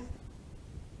faith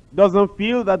doesn't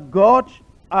feel that God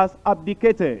has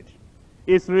abdicated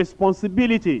his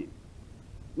responsibility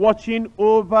watching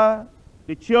over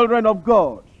the children of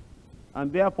God,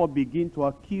 and therefore begin to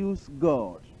accuse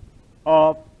God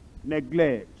of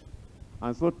neglect,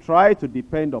 and so try to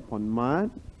depend upon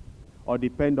man or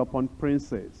depend upon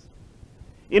princes.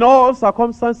 In all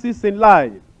circumstances in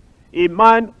life, a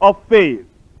man of faith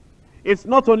is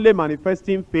not only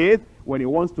manifesting faith when he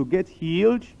wants to get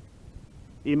healed,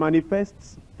 he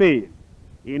manifests faith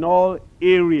in all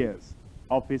areas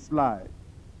of his life,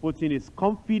 putting his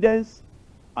confidence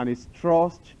and his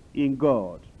trust in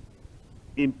God.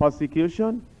 In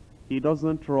persecution, he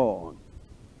doesn't run.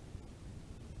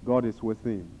 God is with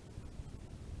him.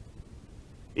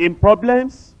 In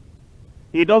problems,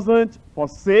 he doesn't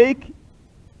forsake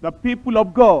the people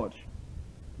of God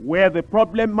where the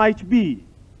problem might be,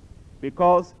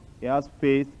 because he has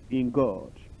faith in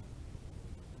God.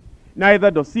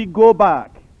 Neither does he go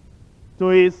back to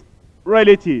his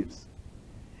relatives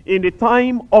in the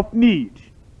time of need,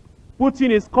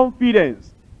 putting his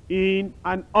confidence in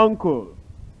an uncle,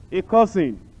 a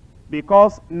cousin,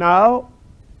 because now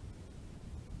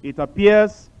it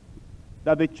appears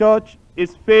that the church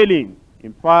is failing.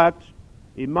 In fact,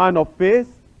 a man of faith,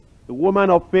 a woman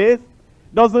of faith,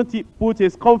 doesn't put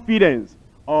his confidence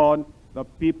on the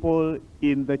people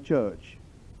in the church.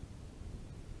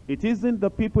 It isn't the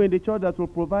people in the church that will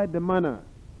provide the manna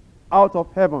out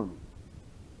of heaven.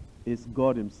 It's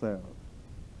God himself.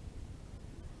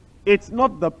 It's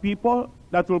not the people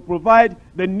that will provide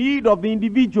the need of the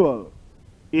individual.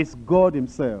 It's God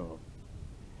himself.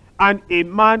 And a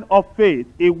man of faith,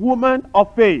 a woman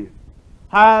of faith,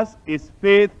 has his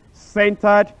faith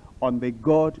centered on the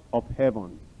God of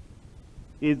heaven.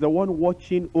 He is the one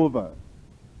watching over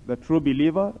the true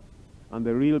believer and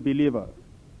the real believer.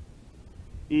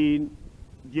 In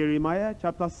Jeremiah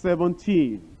chapter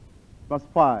 17, verse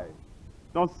 5,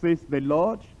 thus says the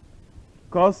Lord,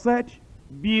 cursed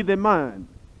be the man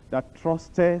that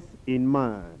trusteth in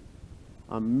man,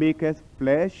 and maketh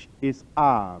flesh his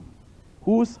arm,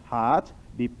 whose heart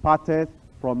departeth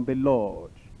from the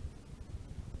Lord.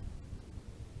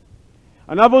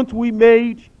 And haven't we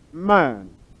made man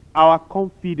our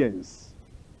confidence?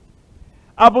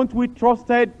 Haven't we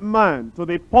trusted man to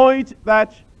the point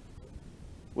that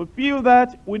we feel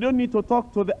that we don't need to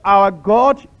talk to our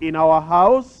God in our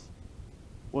house?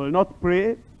 We'll not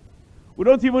pray. We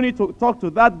don't even need to talk to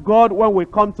that God when we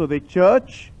come to the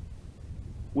church.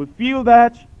 We feel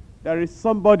that there is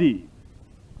somebody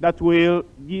that will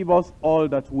give us all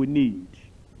that we need.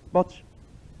 But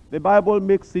the Bible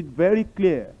makes it very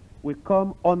clear we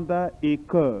come under a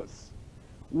curse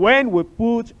when we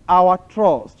put our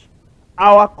trust,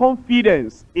 our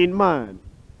confidence in man.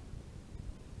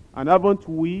 And haven't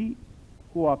we,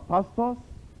 who are pastors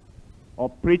or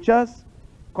preachers,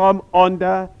 come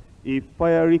under a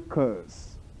fiery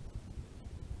curse?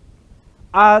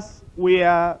 As we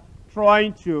are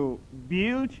trying to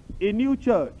build a new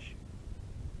church,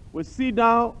 we sit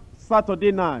down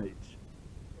Saturday night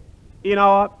in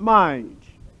our mind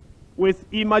with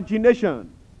imagination.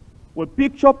 We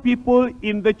picture people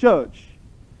in the church,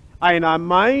 and in our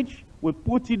mind we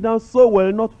put it down so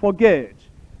we'll not forget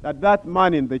that that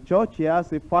man in the church, he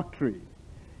has a factory.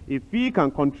 If he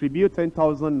can contribute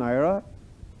 10,000 naira,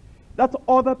 that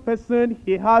other person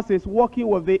he has is working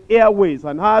with the airways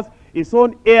and has his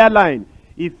own airline.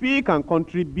 If he can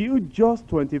contribute just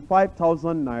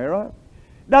 25,000 naira,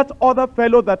 that other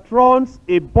fellow that runs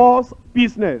a bus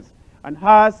business and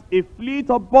has a fleet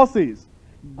of buses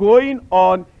going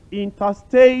on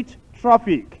interstate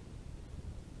traffic,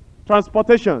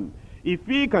 transportation, if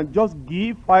he can just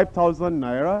give 5,000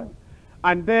 naira,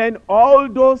 and then all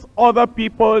those other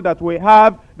people that we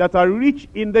have that are rich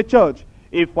in the church,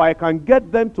 if I can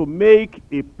get them to make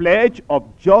a pledge of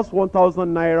just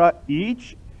 1,000 naira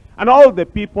each, and all the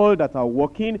people that are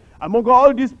working, among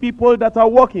all these people that are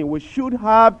working, we should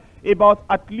have about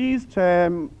at least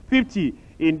 50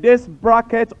 in this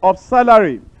bracket of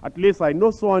salary. At least I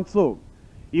know so and so.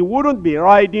 He wouldn't be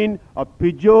riding a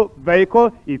Peugeot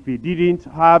vehicle if he didn't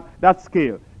have that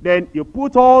scale. Then you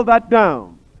put all that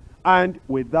down, and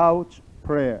without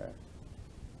prayer,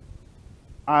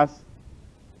 as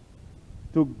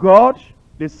to God,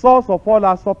 the source of all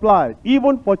our supply,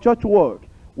 even for church work,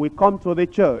 we come to the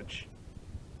church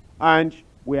and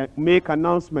we make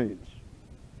announcements.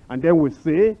 And then we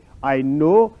say, I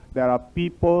know there are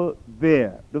people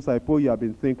there. Those are people you have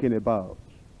been thinking about.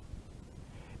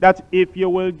 That if you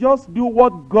will just do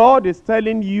what God is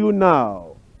telling you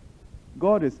now,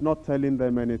 God is not telling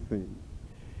them anything.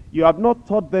 You have not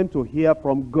taught them to hear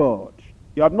from God.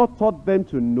 You have not taught them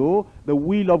to know the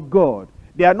will of God.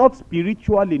 They are not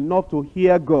spiritual enough to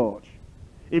hear God.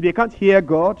 If they can't hear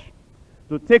God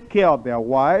to take care of their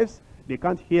wives, they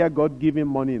can't hear God giving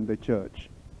money in the church.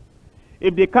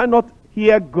 If they cannot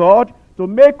hear God to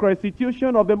make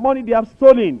restitution of the money they have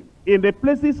stolen in the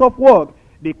places of work,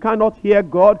 they cannot hear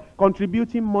God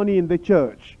contributing money in the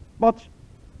church. But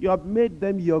you have made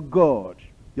them your God,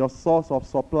 your source of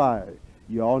supply.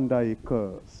 You are under a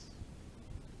curse.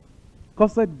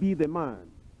 Cursed be the man,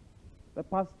 the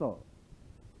pastor,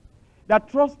 that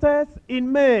trusteth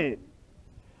in men,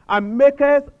 and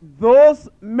maketh those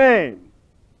men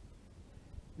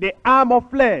the arm of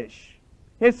flesh,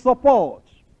 his support,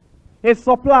 his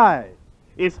supply.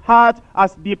 His heart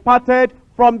has departed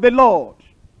from the Lord.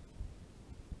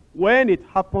 When it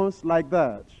happens like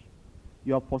that,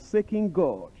 you are forsaking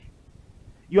God.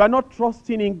 You are not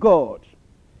trusting in God.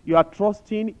 You are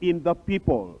trusting in the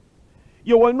people.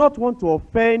 You will not want to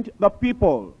offend the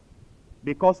people,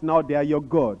 because now they are your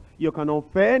God. You can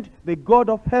offend the God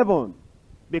of heaven,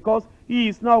 because he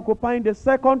is now occupying the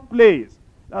second place.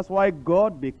 That's why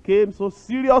God became so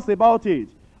serious about it,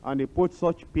 and he put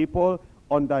such people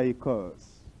under a curse.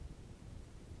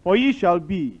 For ye shall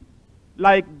be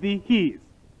like the heath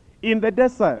in the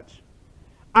desert,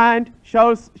 and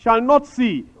shall not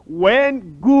see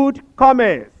when good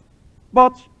cometh,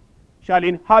 but shall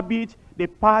inhabit the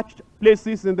parched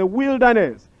places in the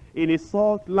wilderness, in a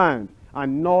salt land,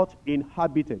 and not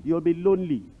inhabited. You'll be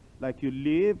lonely, like you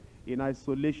live in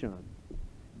isolation.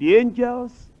 The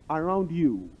angels around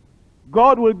you,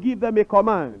 God will give them a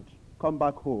command: come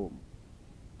back home.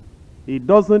 He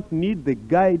doesn't need the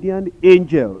guardian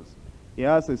angels. He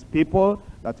has his people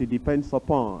that he depends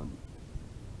upon.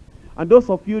 And those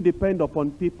of you depend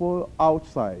upon people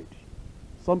outside.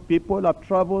 Some people have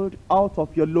traveled out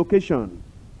of your location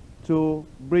to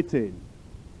Britain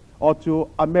or to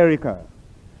America,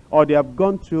 or they have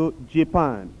gone to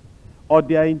Japan, or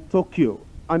they are in Tokyo.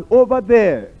 And over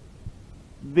there,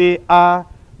 they are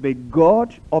the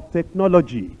god of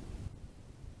technology.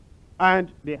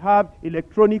 And they have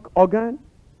electronic organ,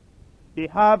 they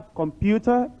have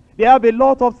computer, they have a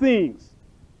lot of things.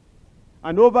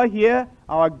 And over here,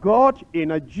 our God in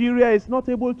Nigeria is not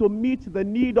able to meet the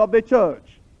need of the church.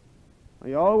 And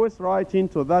you're always writing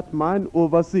to that man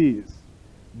overseas.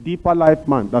 Deeper life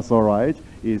man, that's all right.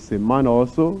 He's a man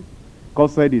also.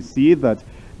 God said he sees that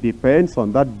depends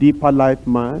on that deeper life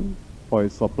man for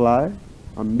his supply,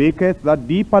 and maketh that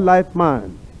deeper life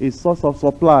man a source of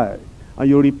supply. And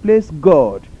you replace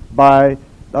God by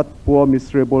that poor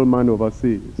miserable man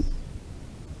overseas.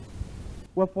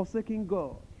 We're forsaking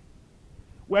God.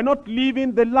 We're not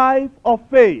living the life of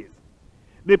faith.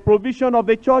 The provision of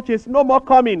the church is no more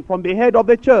coming from the head of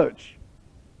the church.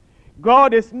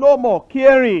 God is no more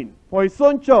caring for his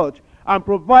own church and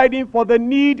providing for the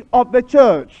need of the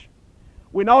church.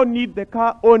 We now need the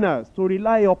car owners to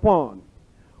rely upon.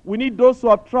 We need those who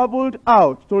have traveled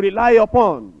out to rely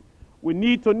upon. We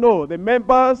need to know the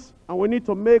members, and we need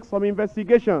to make some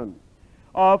investigation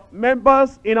of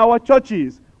members in our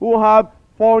churches who have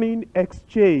foreign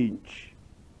exchange.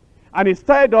 And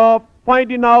instead of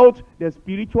finding out their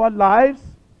spiritual lives,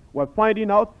 we're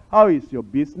finding out how is your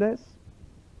business,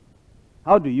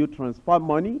 how do you transfer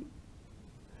money,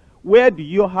 where do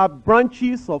you have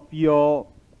branches of your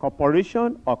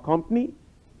corporation or company,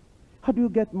 how do you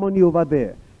get money over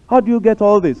there, how do you get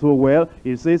all this? Oh well,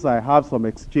 it says I have some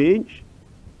exchange,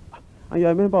 and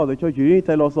you're a member of the church, you didn't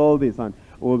tell us all this, and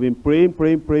we've been praying,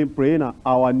 and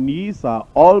our knees are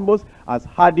almost as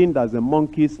hardened as a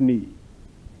monkey's knee.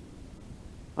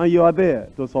 And you are there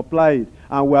to supply it.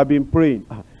 And we have been praying.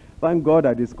 Thank God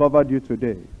I discovered you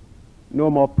today. No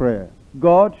more prayer.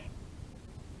 God,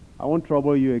 I won't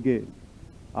trouble you again.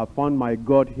 I found my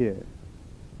God here.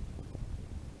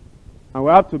 And we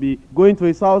have to be going to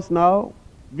his house now,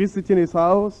 visiting his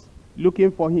house, looking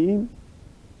for him,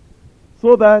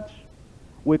 so that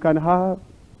we can have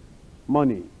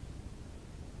money.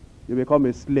 You become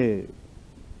a slave.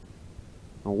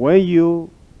 And when you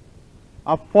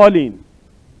are falling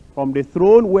from the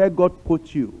throne where God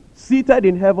put you, seated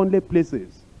in heavenly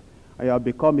places, and you have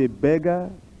become a beggar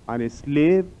and a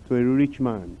slave to a rich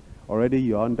man, already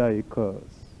you're under a curse.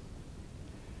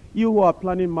 You who are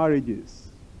planning marriages,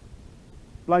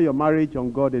 plan your marriage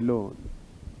on God alone.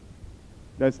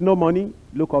 There's no money,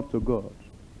 look up to God.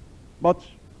 But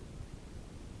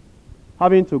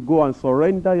having to go and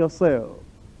surrender yourself,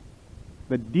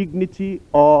 the dignity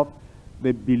of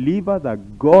the believer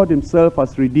that God himself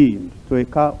has redeemed, to a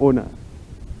car owner.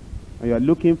 And you are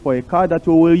looking for a car that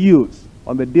you will use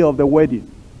on the day of the wedding.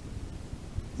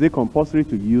 Is it compulsory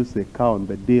to use a car on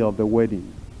the day of the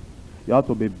wedding? You have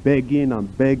to be begging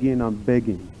and begging and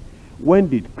begging. When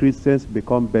did Christians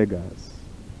become beggars?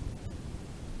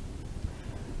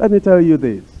 Let me tell you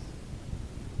this,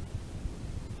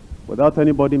 without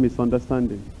anybody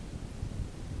misunderstanding.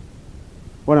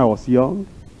 When I was young,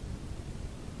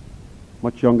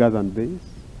 much younger than this,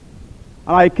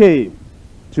 and I came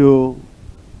to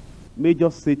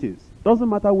major cities. Doesn't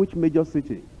matter which major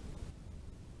city.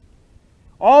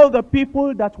 All the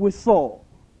people that we saw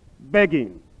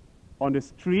begging on the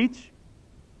street,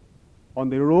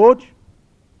 on the road,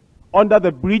 under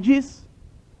the bridges,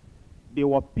 they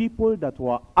were people that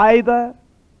were either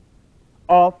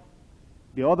of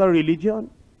the other religion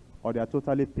or they are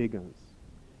totally pagans.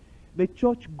 The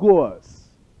church goers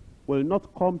will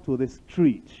not come to the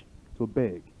street to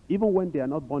beg, even when they are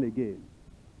not born again.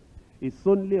 It's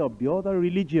only of the other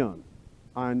religion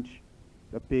and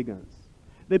the pagans.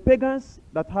 The pagans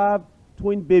that have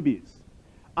twin babies,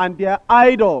 and their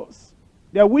idols,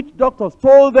 their witch doctors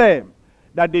told them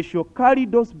that they should carry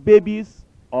those babies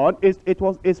on.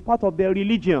 It's part of their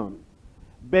religion,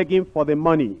 begging for the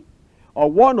money. Or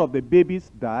one of the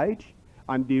babies died,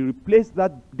 and they replaced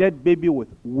that dead baby with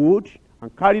wood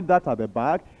and carried that at the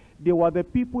back. they were the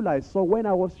people I saw when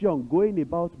I was young going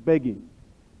about begging.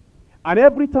 And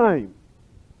every time,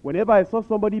 whenever I saw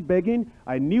somebody begging,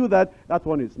 I knew that that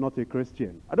one is not a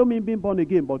Christian. I don't mean being born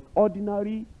again, but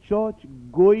ordinary,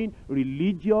 church-going,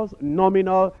 religious,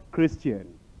 nominal Christian.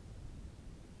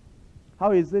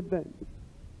 How is it then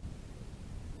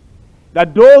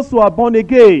that those who are born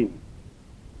again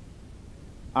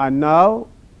are now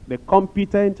the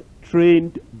competent,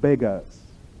 trained beggars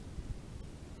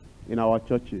in our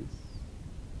churches,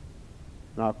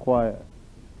 in our choir,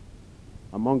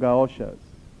 among our ushers,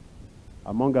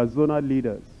 among our zonal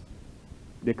leaders?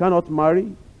 They cannot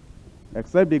marry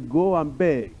except they go and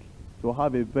beg to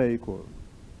have a vehicle.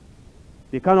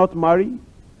 They cannot marry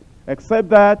except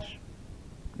that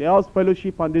the house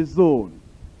fellowship and the zone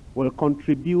will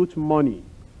contribute money,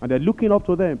 and they're looking up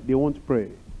to them. They won't pray.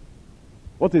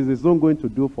 What is the zone going to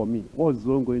do for me? What is the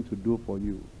zone going to do for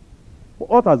you?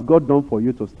 What has God done for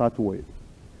you to start with?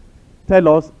 Tell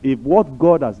us if what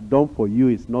God has done for you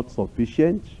is not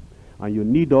sufficient and you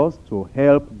need us to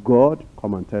help God.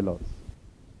 Come and tell us.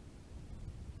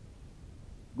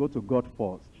 Go to God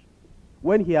first.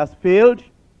 When he has failed,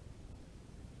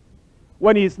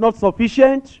 when he is not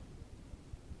sufficient,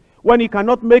 when he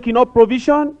cannot make enough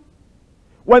provision,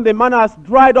 when the manna has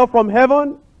dried up from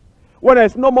heaven, when there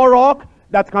is no more rock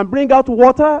that can bring out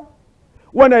water,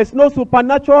 when there is no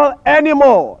supernatural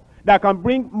anymore that can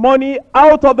bring money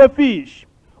out of the fish,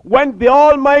 when the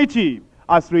Almighty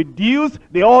has reduced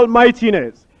the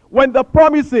Almightiness, when the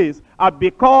promises have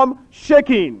become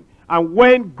shaken, and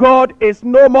when God is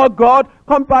no more God,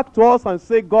 come back to us and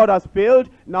say, God has failed,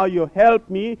 now you help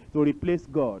me to replace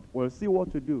God. We'll see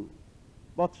what to do.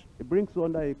 But it brings you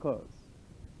under a curse.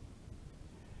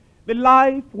 The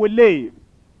life we live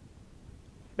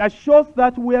that shows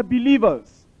that we are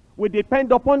believers, we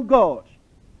depend upon God,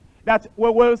 that we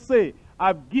will say,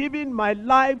 I've given my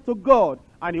life to God,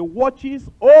 and he watches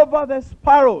over the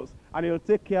sparrows, and he'll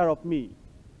take care of me.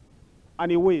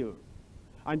 And he will.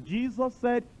 And Jesus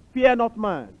said, fear not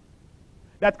man,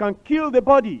 that can kill the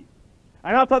body,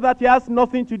 and after that he has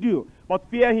nothing to do, but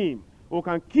fear him who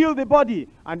can kill the body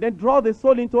and then draw the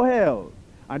soul into hell.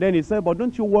 And then he said, but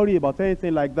don't you worry about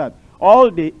anything like that. All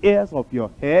the hairs of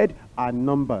your head are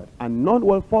numbered, and none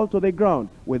will fall to the ground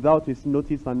without his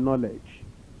notice and knowledge.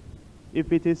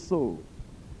 If it is so,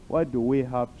 why do we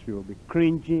have to be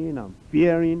cringing and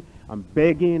fearing and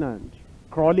begging and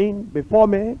crawling before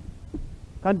men?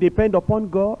 Can't depend upon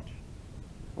God.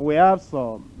 We have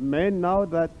some men now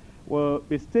that will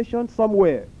be stationed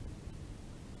somewhere,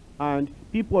 and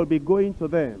people will be going to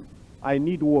them, I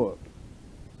need work.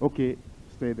 Okay,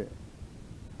 stay there.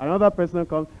 Another person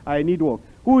comes, I need work.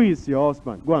 Who is your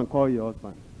husband? Go and call your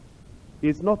husband.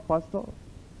 He's not pastor.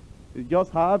 He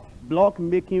just have block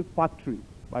making factory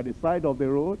by the side of the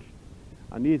road,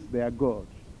 and he's their God.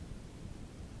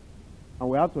 And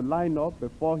we have to line up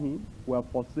before him. We are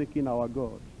forsaking our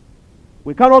God.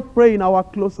 We cannot pray in our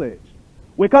closet.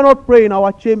 We cannot pray in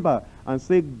our chamber and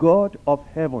say, God of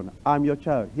heaven, I'm your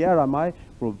child. Here am I,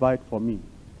 provide for me.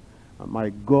 And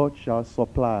my God shall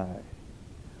supply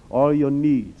all your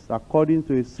needs according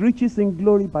to his riches in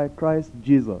glory by Christ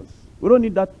Jesus. We don't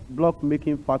need that block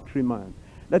making factory man.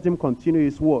 Let him continue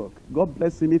his work. God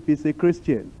bless him if he's a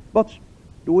Christian. But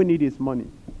do we need his money?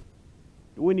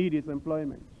 Do we need his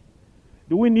employment?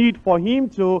 Do we need for him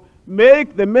to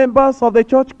make the members of the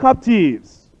church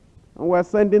captives? And we're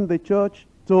sending the church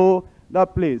to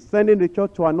that place, sending the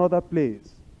church to another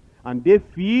place. And they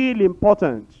feel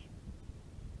important.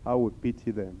 I would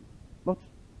pity them. But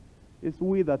it's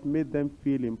we that made them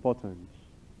feel important.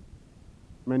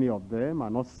 Many of them are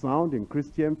not sound in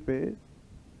Christian faith.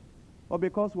 Or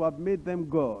because we have made them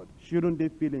God, shouldn't they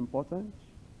feel important?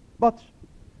 But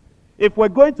if we're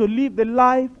going to live the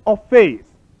life of faith,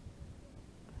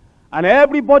 and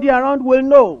everybody around will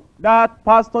know that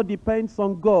pastor depends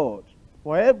on God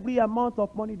for every amount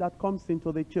of money that comes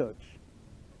into the church,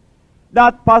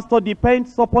 that pastor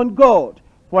depends upon God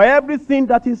for everything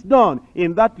that is done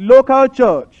in that local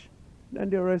church, then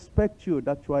they respect you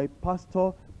that you are a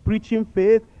pastor preaching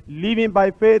faith, living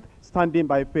by faith, standing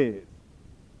by faith.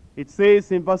 It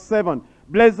says in verse 7,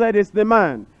 blessed is the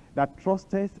man that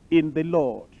trusteth in the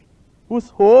Lord, whose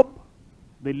hope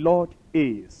the Lord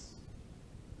is.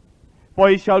 For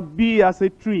he shall be as a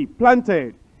tree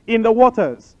planted in the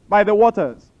waters, by the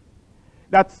waters,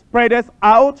 that spreadeth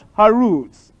out her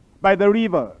roots by the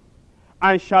river,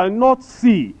 and shall not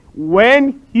see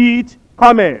when heat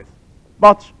cometh,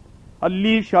 but her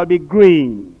leaf shall be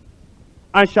green,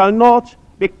 and shall not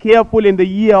be careful in the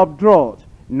year of drought,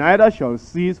 neither shall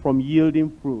cease from yielding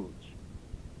fruit.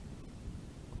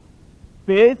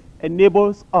 Faith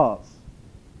enables us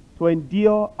to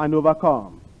endure and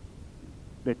overcome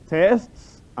the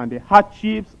tests and the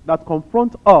hardships that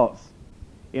confront us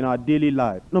in our daily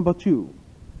life. Number 2,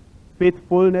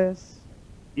 faithfulness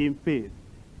in faith.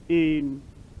 In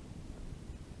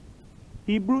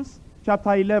Hebrews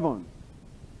chapter 11,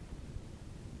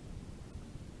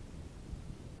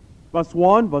 verse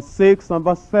 1, verse 6, and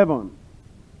verse 7.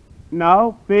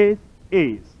 Now faith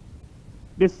is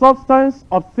the substance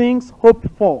of things hoped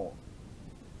for,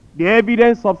 the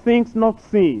evidence of things not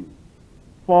seen.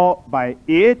 For by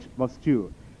it, verse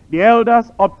 2, the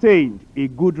elders obtained a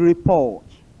good report.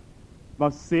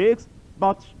 Verse 6,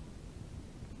 but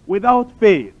without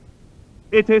faith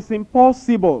it is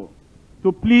impossible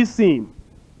to please him.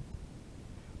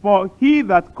 For he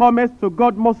that cometh to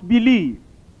God must believe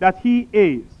that he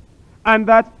is, and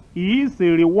that he is a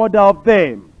rewarder of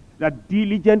them that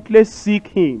diligently seek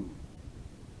him.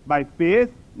 By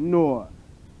faith Noah,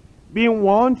 being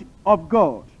warned of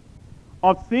God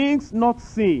of things not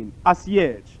seen as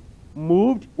yet,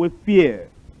 moved with fear,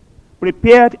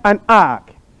 prepared an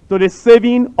ark to the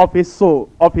saving of his soul,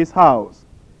 of his house,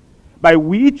 by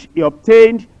which he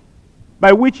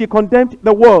condemned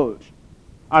the world,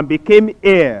 and became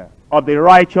heir of the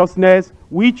righteousness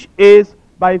which is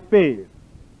by faith.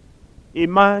 A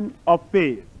man of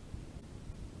faith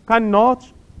cannot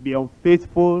be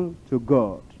unfaithful to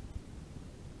God.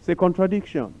 It's a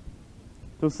contradiction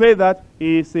to say that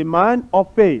he is a man of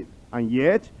faith and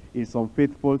yet is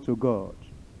unfaithful to God.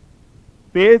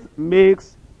 Faith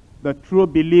makes the true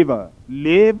believer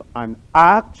live and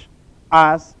act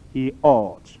as he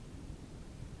ought.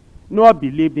 Noah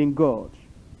believed in God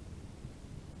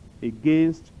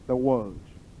against the world.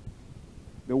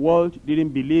 The world didn't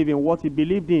believe in what he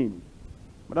believed in.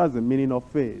 But that's the meaning of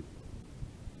faith.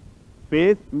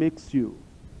 Faith makes you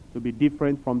to be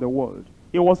different from the world.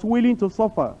 He was willing to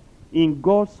suffer in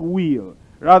God's will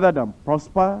rather than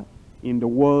prosper in the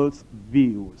world's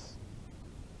views.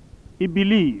 He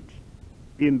believed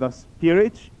in the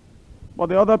spirit, but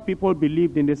the other people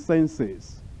believed in the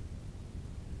senses.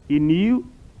 He knew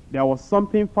there was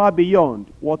something far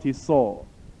beyond what he saw,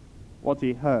 what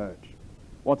he heard,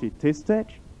 what he tasted,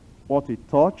 what he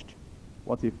touched,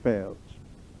 what he felt.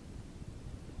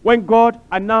 When God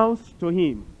announced to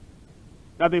him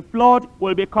that the flood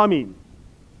will be coming,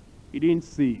 he didn't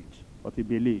see it, but he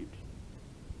believed.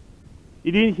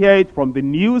 He didn't hear it from the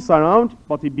news around,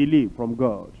 but he believed from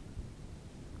God.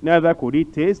 Neither could he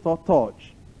taste or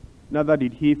touch, neither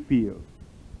did he feel.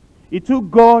 He took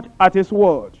God at his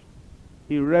word.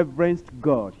 He reverenced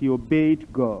God. He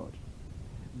obeyed God.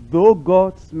 Though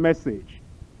God's message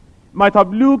might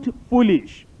have looked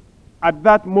foolish at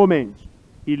that moment,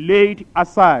 he laid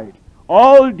aside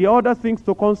all the other things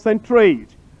to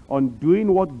concentrate on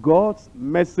doing what God's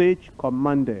message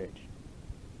commanded.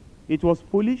 It was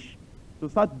foolish to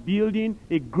start building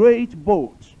a great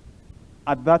boat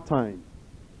at that time.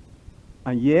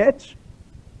 And yet,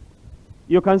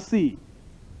 you can see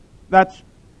that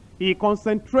he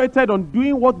concentrated on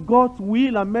doing what God's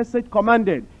will and message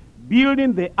commanded,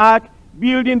 building the ark,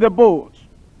 building the boat,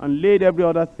 and laid every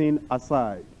other thing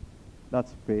aside.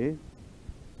 That's faith.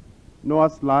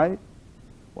 Noah's life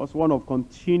was one of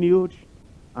continued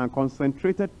and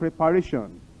concentrated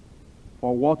preparation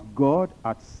for what God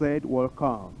had said will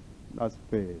come. That's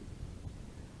faith.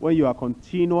 When you are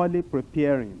continually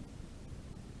preparing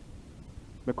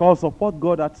because of what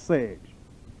God had said,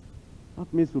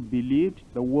 that means you believed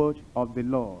the word of the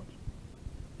Lord.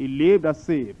 He lived as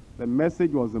if the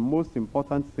message was the most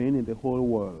important thing in the whole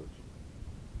world.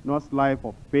 Noah's life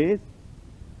of faith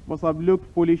must have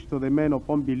looked foolish to the men of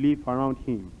unbelief around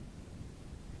him.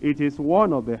 It is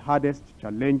one of the hardest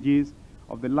challenges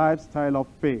of the lifestyle of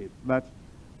faith that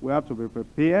we have to be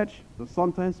prepared to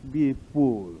sometimes be a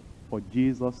fool for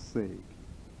Jesus' sake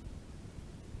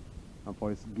and for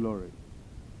his glory.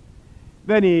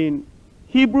 Then in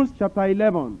Hebrews chapter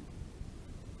 11,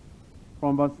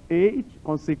 from verse 8,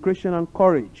 consecration and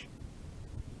courage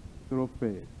through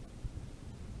faith.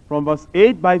 From verse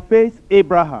 8, by faith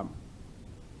Abraham,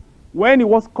 when he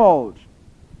was called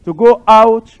to go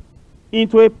out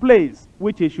into a place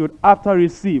which he should after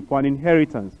receive for an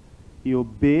inheritance, he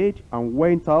obeyed and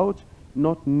went out,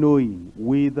 not knowing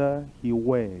whither he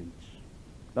went.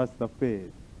 That's the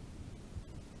faith.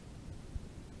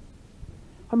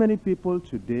 How many people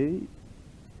today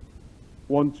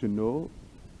want to know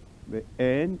the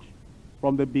end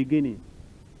from the beginning?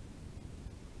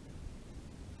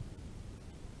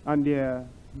 And they're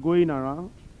going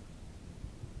around.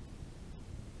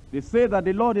 They say that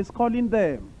the Lord is calling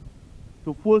them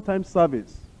to full-time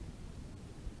service.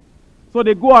 So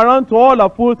they go around to all our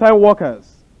full-time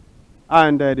workers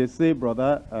And they say,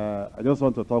 brother, I just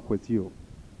want to talk with you.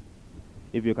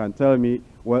 If you can tell me,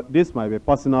 well, this might be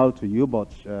personal to you,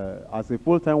 but as a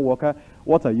full-time worker,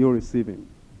 what are you receiving?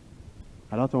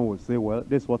 And that one will say, well,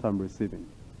 this is what I'm receiving.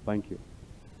 Thank you.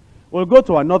 We'll go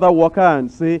to another worker and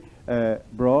say,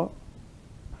 bro,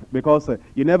 because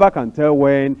you never can tell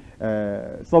when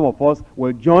some of us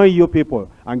will join you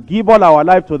people and give all our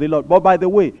life to the Lord. But by the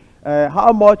way,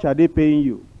 how much are they paying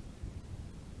you?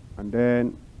 And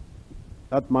then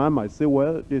that man might say,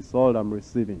 well, this is all I'm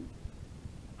receiving.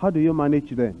 How do you manage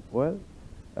then? Well,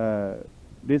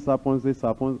 this happens,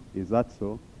 is that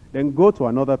so? Then go to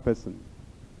another person.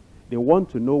 They want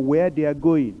to know where they are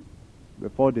going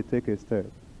before they take a step.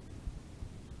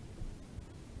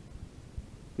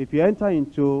 If you enter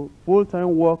into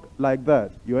full-time work like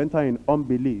that, you enter in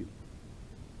unbelief.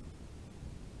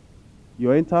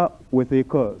 You enter with a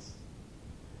curse.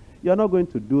 You're not going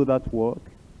to do that work.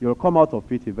 You'll come out of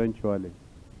it eventually.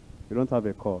 You don't have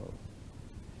a call.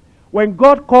 When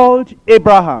God called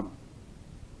Abraham,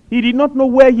 he did not know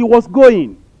where he was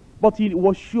going, but he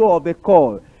was sure of the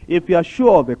call. If you are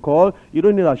sure of the call, you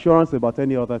don't need assurance about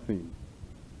any other thing.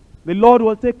 The Lord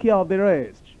will take care of the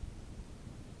rest.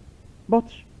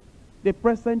 But the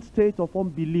present state of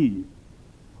unbelief,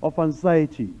 of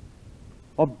anxiety,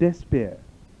 of despair,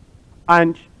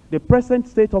 and the present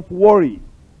state of worry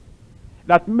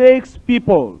that makes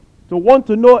people to want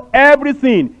to know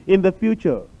everything in the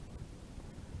future.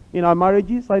 In our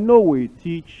marriages, I know we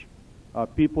teach our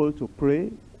people to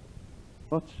pray,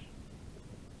 but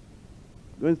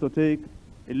it's going to take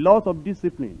a lot of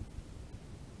discipline.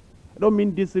 I don't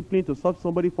mean discipline to stop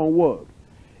somebody from work.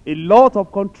 A lot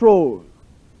of control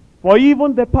for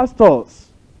even the pastors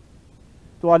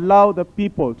to allow the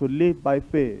people to live by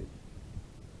faith.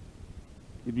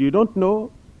 If you don't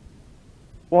know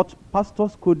what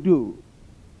pastors could do,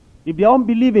 if they are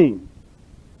unbelieving,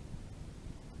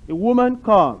 a woman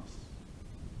comes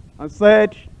and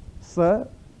said, sir,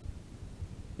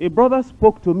 a brother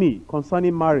spoke to me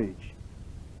concerning marriage.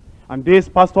 And this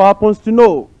pastor happens to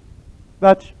know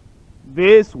that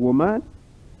this woman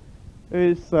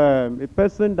is a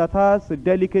person that has a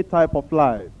delicate type of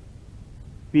life.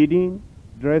 Feeding,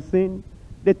 dressing,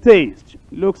 the taste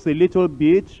looks a little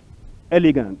bit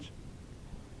elegant.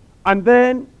 And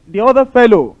then the other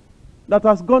fellow that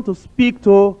has gone to speak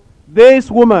to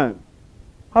this woman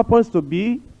happens to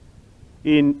be,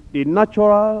 in the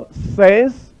natural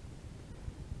sense,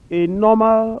 a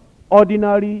normal,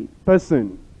 ordinary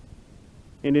person.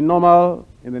 In the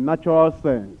natural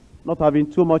sense, not having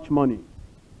too much money.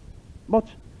 But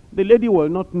the lady will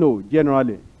not know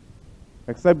generally,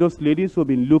 except those ladies who have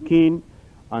been looking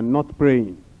and not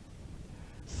praying.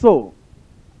 So,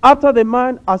 after the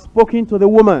man has spoken to the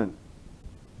woman,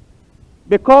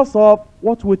 because of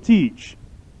what we teach,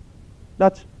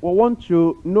 that we want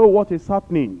to know what is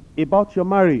happening about your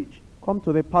marriage, come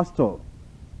to the pastor.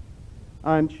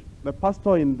 And the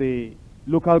pastor in the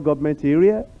local government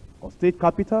area or state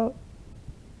capital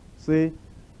say,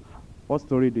 what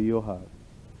story do you have?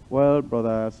 Well,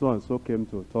 brother so-and-so came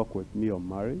to talk with me on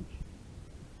marriage.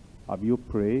 Have you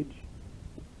prayed?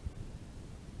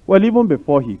 Well, even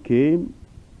before he came,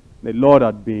 the Lord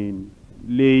had been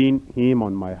laying him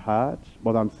on my heart,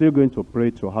 but I'm still going to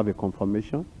pray to have a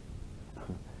confirmation.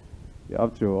 You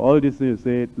have to, all these things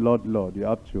you say, Lord, Lord, you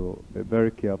have to be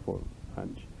very careful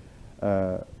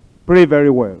and pray very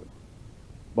well.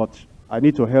 But I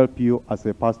need to help you as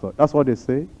a pastor. That's what they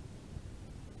say.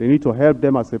 They need to help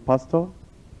them as a pastor.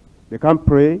 They can't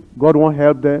pray. God won't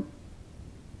help them.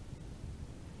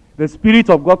 The Spirit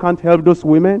of God can't help those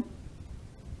women.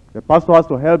 The pastor has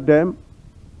to help them.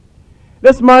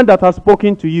 This man that has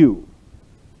spoken to you,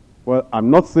 well,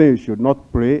 I'm not saying you should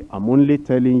not pray. I'm only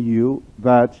telling you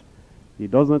that he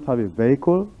doesn't have a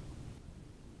vehicle.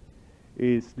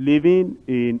 He's living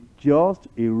in just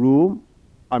a room.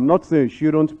 I'm not saying you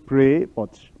shouldn't pray,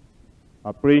 but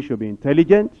our praying should be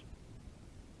intelligent.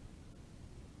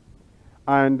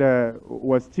 And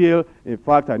we're still, in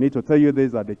fact, I need to tell you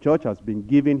this, that the church has been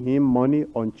giving him money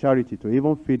on charity to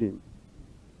even feed him.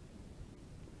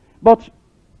 But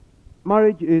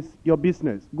marriage is your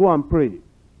business. Go and pray.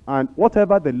 And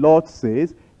whatever the Lord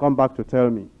says, come back to tell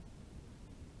me.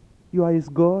 You are his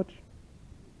God.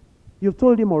 You've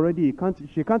told him already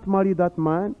she can't marry that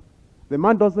man. The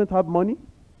man doesn't have money.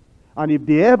 And if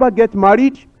they ever get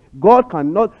married, God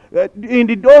cannot. In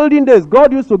the olden days,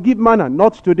 God used to give manna,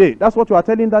 not today. That's what you are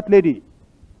telling that lady.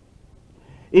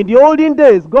 In the olden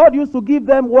days, God used to give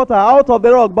them water out of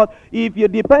the rock. But if you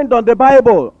depend on the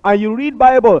Bible, and you read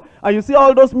Bible, and you see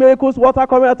all those miracles, water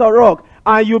coming out of rock,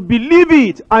 and you believe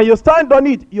it, and you stand on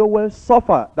it, you will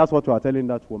suffer. That's what you are telling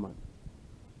that woman.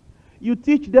 you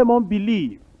teach them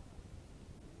unbelief.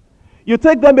 You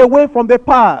take them away from the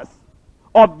path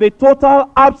of the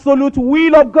total, absolute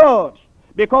will of God.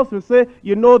 Because you say,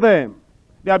 you know them.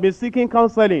 They have been seeking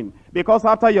counseling. Because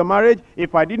after your marriage,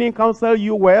 if I didn't counsel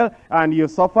you well and you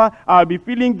suffer, I'll be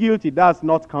feeling guilty. That's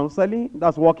not counseling.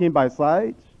 That's walking by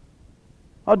sight.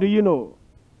 How do you know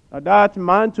that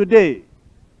man today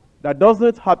that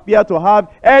doesn't appear to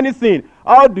have anything,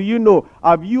 how do you know?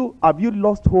 Have you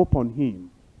lost hope on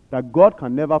him? That God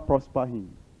can never prosper him?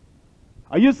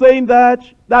 Are you saying that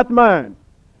that man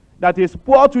that is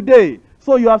poor today,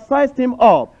 so you have sized him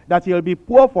up, that he'll be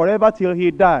poor forever till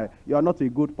he die? You are not a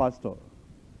good pastor.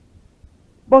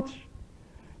 But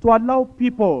to allow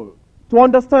people to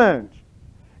understand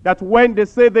that when they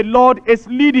say the Lord is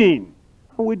leading,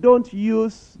 we don't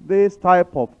use this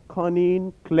type of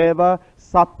cunning, clever,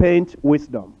 serpent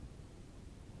wisdom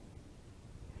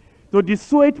to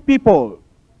dissuade people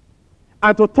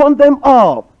and to turn them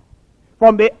off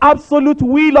from the absolute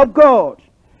will of God,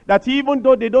 that even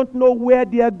though they don't know where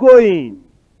they are going,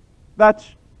 that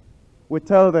we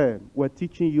tell them, we're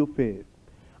teaching you faith.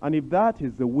 And if that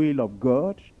is the will of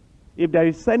God, if there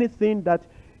is anything that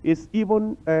is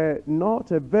even not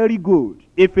very good,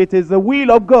 if it is the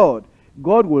will of God,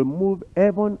 God will move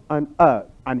heaven and earth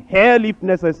and hell if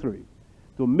necessary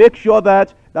to make sure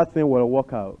that that thing will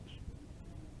work out.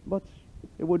 But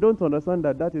if we don't understand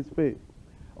that that is faith,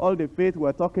 all the faith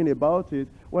we're talking about is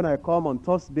when I come on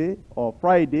Thursday or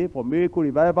Friday for Miracle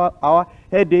Revival, our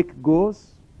headache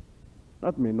goes.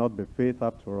 That may not be faith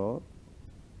after all.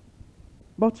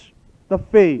 But the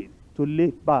faith to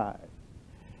live by.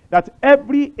 That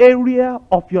every area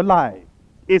of your life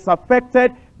is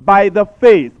affected by the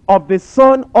faith of the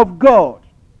Son of God.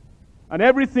 And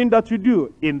everything that you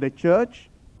do in the church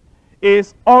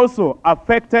is also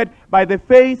affected by the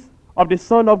faith of the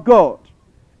Son of God.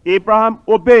 Abraham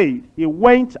obeyed. He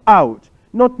went out,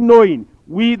 not knowing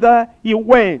whither he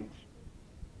went.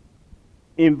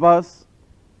 In verse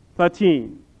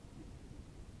 13.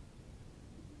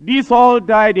 These all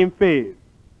died in faith,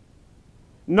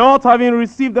 not having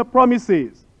received the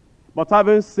promises, but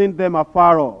having seen them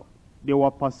afar off. They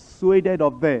were persuaded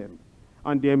of them,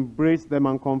 and they embraced them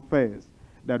and confessed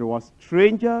that they were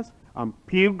strangers and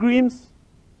pilgrims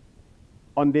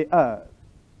on the earth.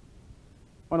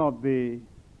 One of the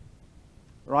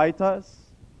writers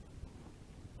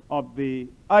of the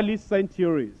early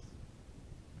centuries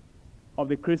of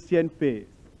the Christian faith,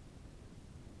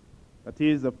 that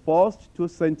is the first 2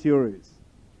 centuries,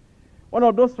 one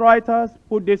of those writers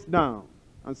put this down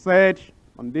and said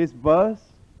on this verse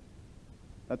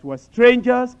that were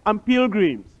strangers and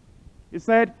pilgrims. He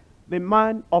said, the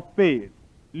man of faith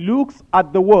looks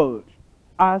at the world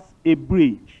as a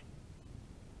bridge.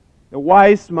 The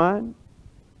wise man,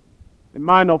 the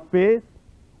man of faith,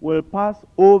 will pass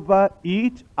over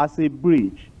it as a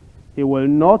bridge. He will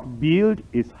not build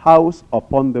his house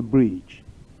upon the bridge.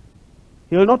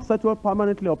 He will not settle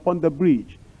permanently upon the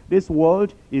bridge. This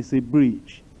world is a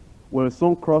bridge. We'll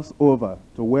soon cross over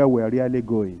to where we're really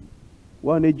going.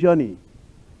 We're on a journey.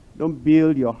 Don't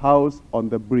build your house on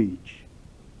the bridge.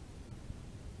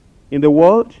 In the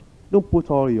world, don't put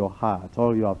all your heart,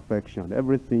 all your affection,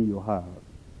 everything you have.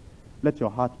 Let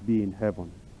your heart be in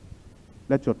heaven.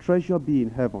 Let your treasure be in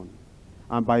heaven.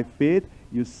 And by faith,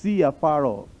 you see afar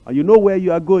off, and you know where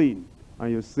you are going.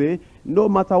 And you say, no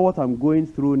matter what I'm going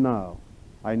through now,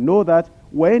 I know that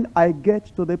when I get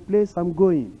to the place I'm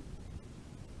going,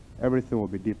 everything will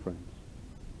be different.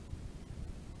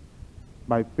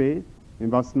 By faith, in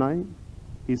verse 9,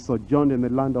 he sojourned in the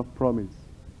land of promise,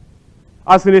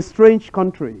 as in a strange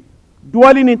country,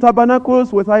 dwelling in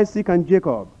tabernacles with Isaac and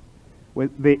Jacob,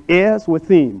 with the heirs with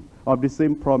him of the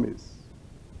same promise.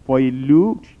 For he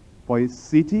looked for a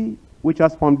city which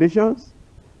has foundations,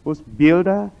 whose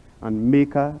builder and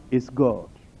maker is God.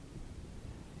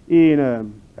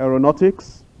 In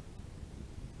aeronautics,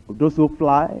 those who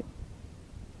fly,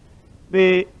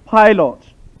 the pilot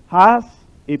has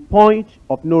a point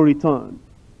of no return.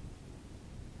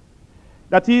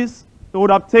 That is, he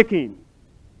would have taken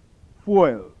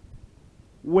fuel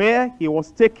where he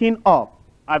was taking up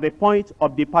at the point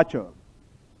of departure.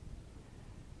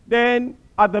 Then,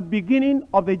 at the beginning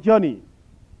of the journey,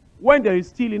 when there is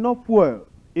still enough fuel,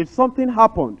 if something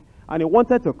happened and he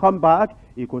wanted to come back,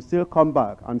 he could still come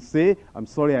back and say, I'm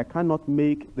sorry, I cannot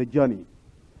make the journey.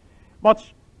 But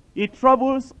he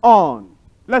travels on.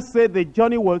 Let's say the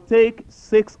journey will take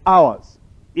 6 hours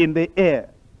in the air.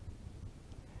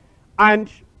 And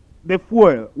the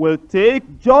fuel will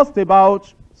take just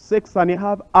about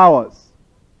 6.5 hours.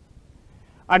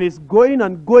 And it's going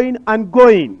and going and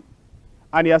going.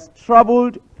 And he has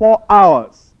traveled 4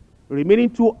 hours. remaining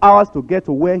 2 hours to get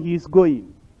to where he is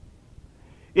going.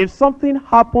 If something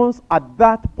happens at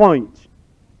that point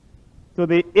to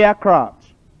the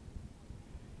aircraft,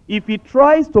 if he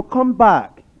tries to come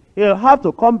back, he'll have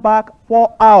to come back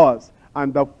 4 hours,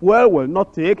 and the fuel will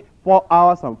not take 4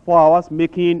 hours and 4 hours,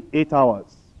 making 8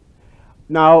 hours.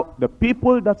 Now, the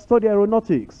people that study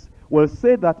aeronautics will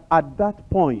say that at that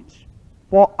point,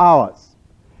 4 hours,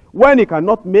 when he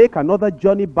cannot make another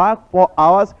journey back 4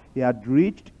 hours, he had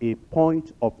reached a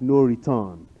point of no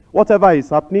return. Whatever is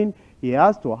happening, he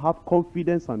has to have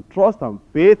confidence and trust and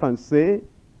faith and say,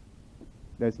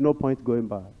 there's no point going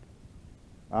back.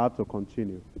 I have to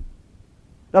continue.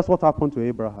 That's what happened to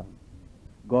Abraham.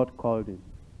 God called him.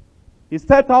 He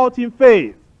stepped out in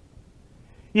faith.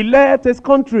 He left his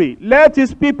country, left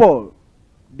his people.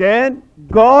 Then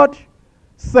God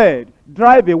said,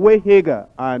 drive away Hagar,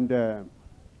 and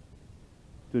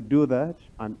to do that,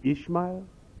 and Ishmael.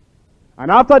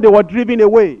 And after they were driven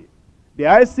away, the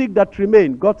Isaac that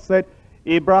remained, God said,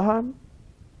 Abraham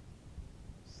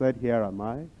said, here am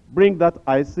I. Bring that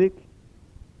Isaac,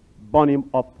 burn him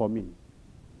up for me.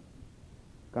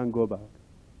 Can't go back.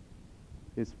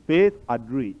 His faith had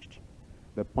reached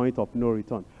the point of no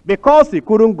return. Because he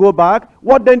couldn't go back,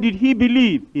 what then did he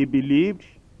believe? He believed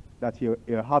that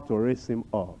he'll have to raise him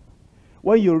up.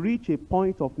 When you reach a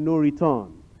point of no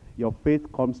return, your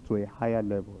faith comes to a higher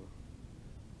level.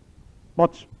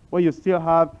 But when you still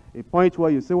have a point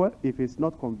where you say, well, if it's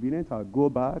not convenient, I'll go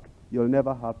back, you'll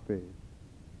never have faith.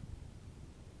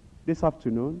 This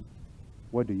afternoon,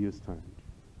 where do you stand?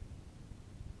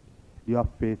 Do you have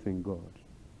faith in God?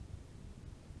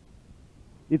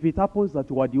 If it happens that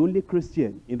you are the only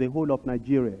Christian in the whole of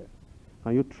Nigeria,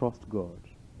 can you trust God?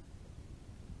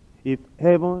 If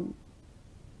heaven,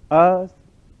 earth,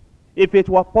 if it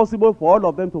were possible for all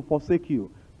of them to forsake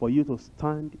you, for you to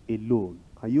stand alone,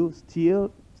 can you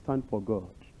still stand for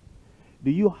God?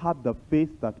 Do you have the faith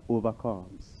that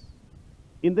overcomes?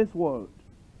 In this world,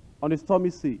 on the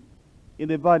stormy sea, in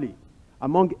the valley,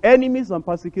 among enemies and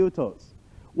persecutors,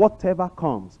 whatever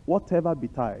comes, whatever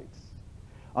betides,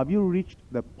 have you reached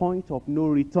the point of no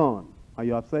return and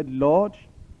you have said, Lord,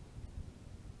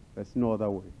 there's no other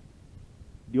way.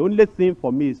 The only thing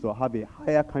for me is to have a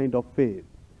higher kind of faith,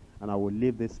 and I will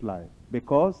live this life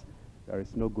because there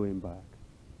is no going back.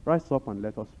 Rise up and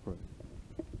let us pray.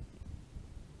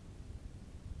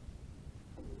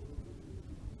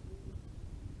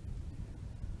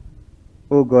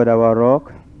 O God, our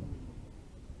rock,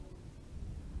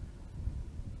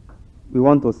 we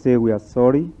want to say we are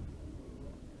sorry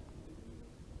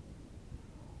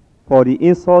for the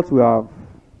insult we have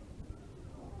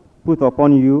put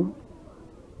upon you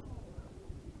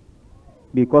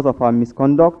because of our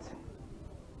misconduct,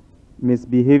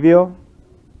 misbehavior.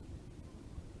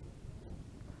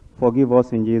 Forgive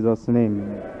us in Jesus'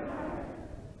 name.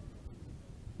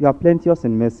 You are plenteous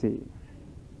in mercy.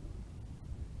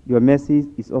 Your mercy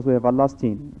is also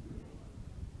everlasting.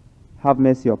 Have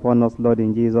mercy upon us, Lord,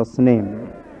 in Jesus'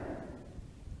 name.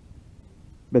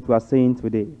 But we are saying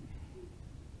today,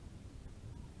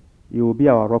 you will be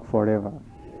our rock forever.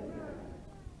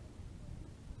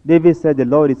 David said, the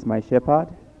Lord is my shepherd.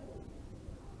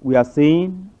 We are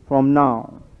saying, from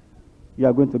now, you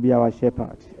are going to be our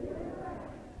shepherd.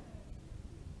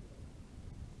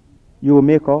 You will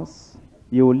make us,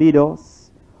 you will lead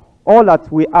us. All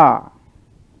that we are,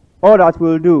 all that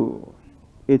we'll do,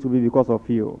 it will be because of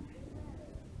you.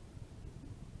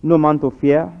 No man to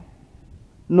fear,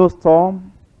 no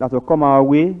storm that will come our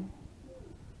way.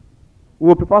 We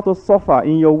will prefer to suffer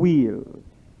in your will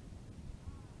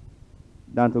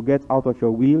than to get out of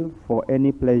your will for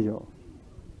any pleasure.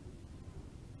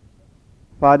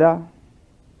 Father,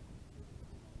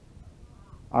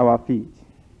 our feet,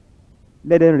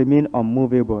 let them remain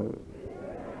unmovable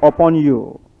upon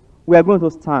you. We are going to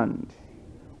stand.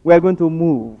 We are going to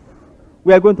move.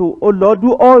 We are going to, oh Lord,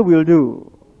 do all we'll do.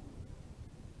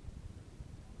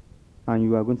 And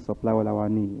you are going to supply all our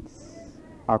needs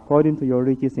according to your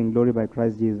riches in glory by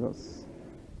Christ Jesus.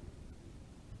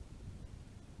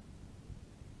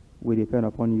 We depend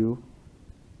upon you.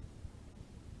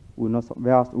 We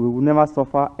will never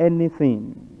suffer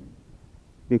anything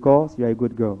because you are a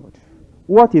good God.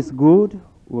 What is good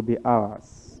will be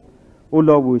ours. O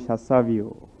Lord, we shall serve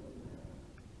you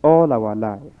all our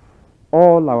life,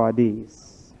 all our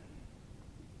days.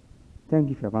 Thank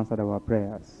you for your answered our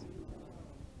prayers.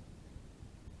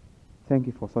 Thank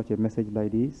you for such a message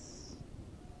like this.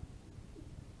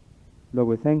 Lord,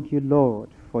 we thank you, Lord,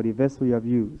 for the vessel you have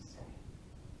used.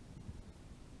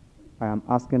 I am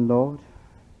asking, Lord,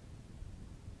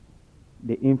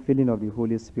 the infilling of the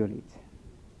Holy Spirit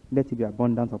Let it be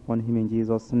abundant upon him in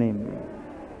Jesus' name.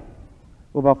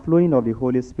 Overflowing of the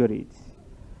Holy Spirit,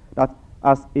 that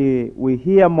as we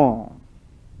hear more,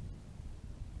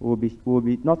 we'll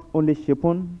be not only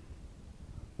shapen,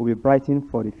 we'll be brightened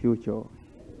for the future.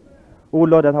 Oh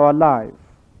Lord, that our life,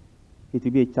 it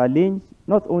will be a challenge,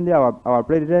 not only our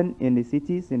brethren in the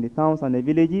cities, in the towns and the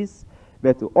villages,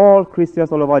 but to all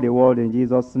Christians all over the world in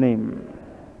Jesus' name.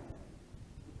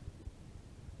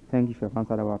 Thank you for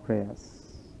answering our prayers.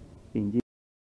 In Jesus'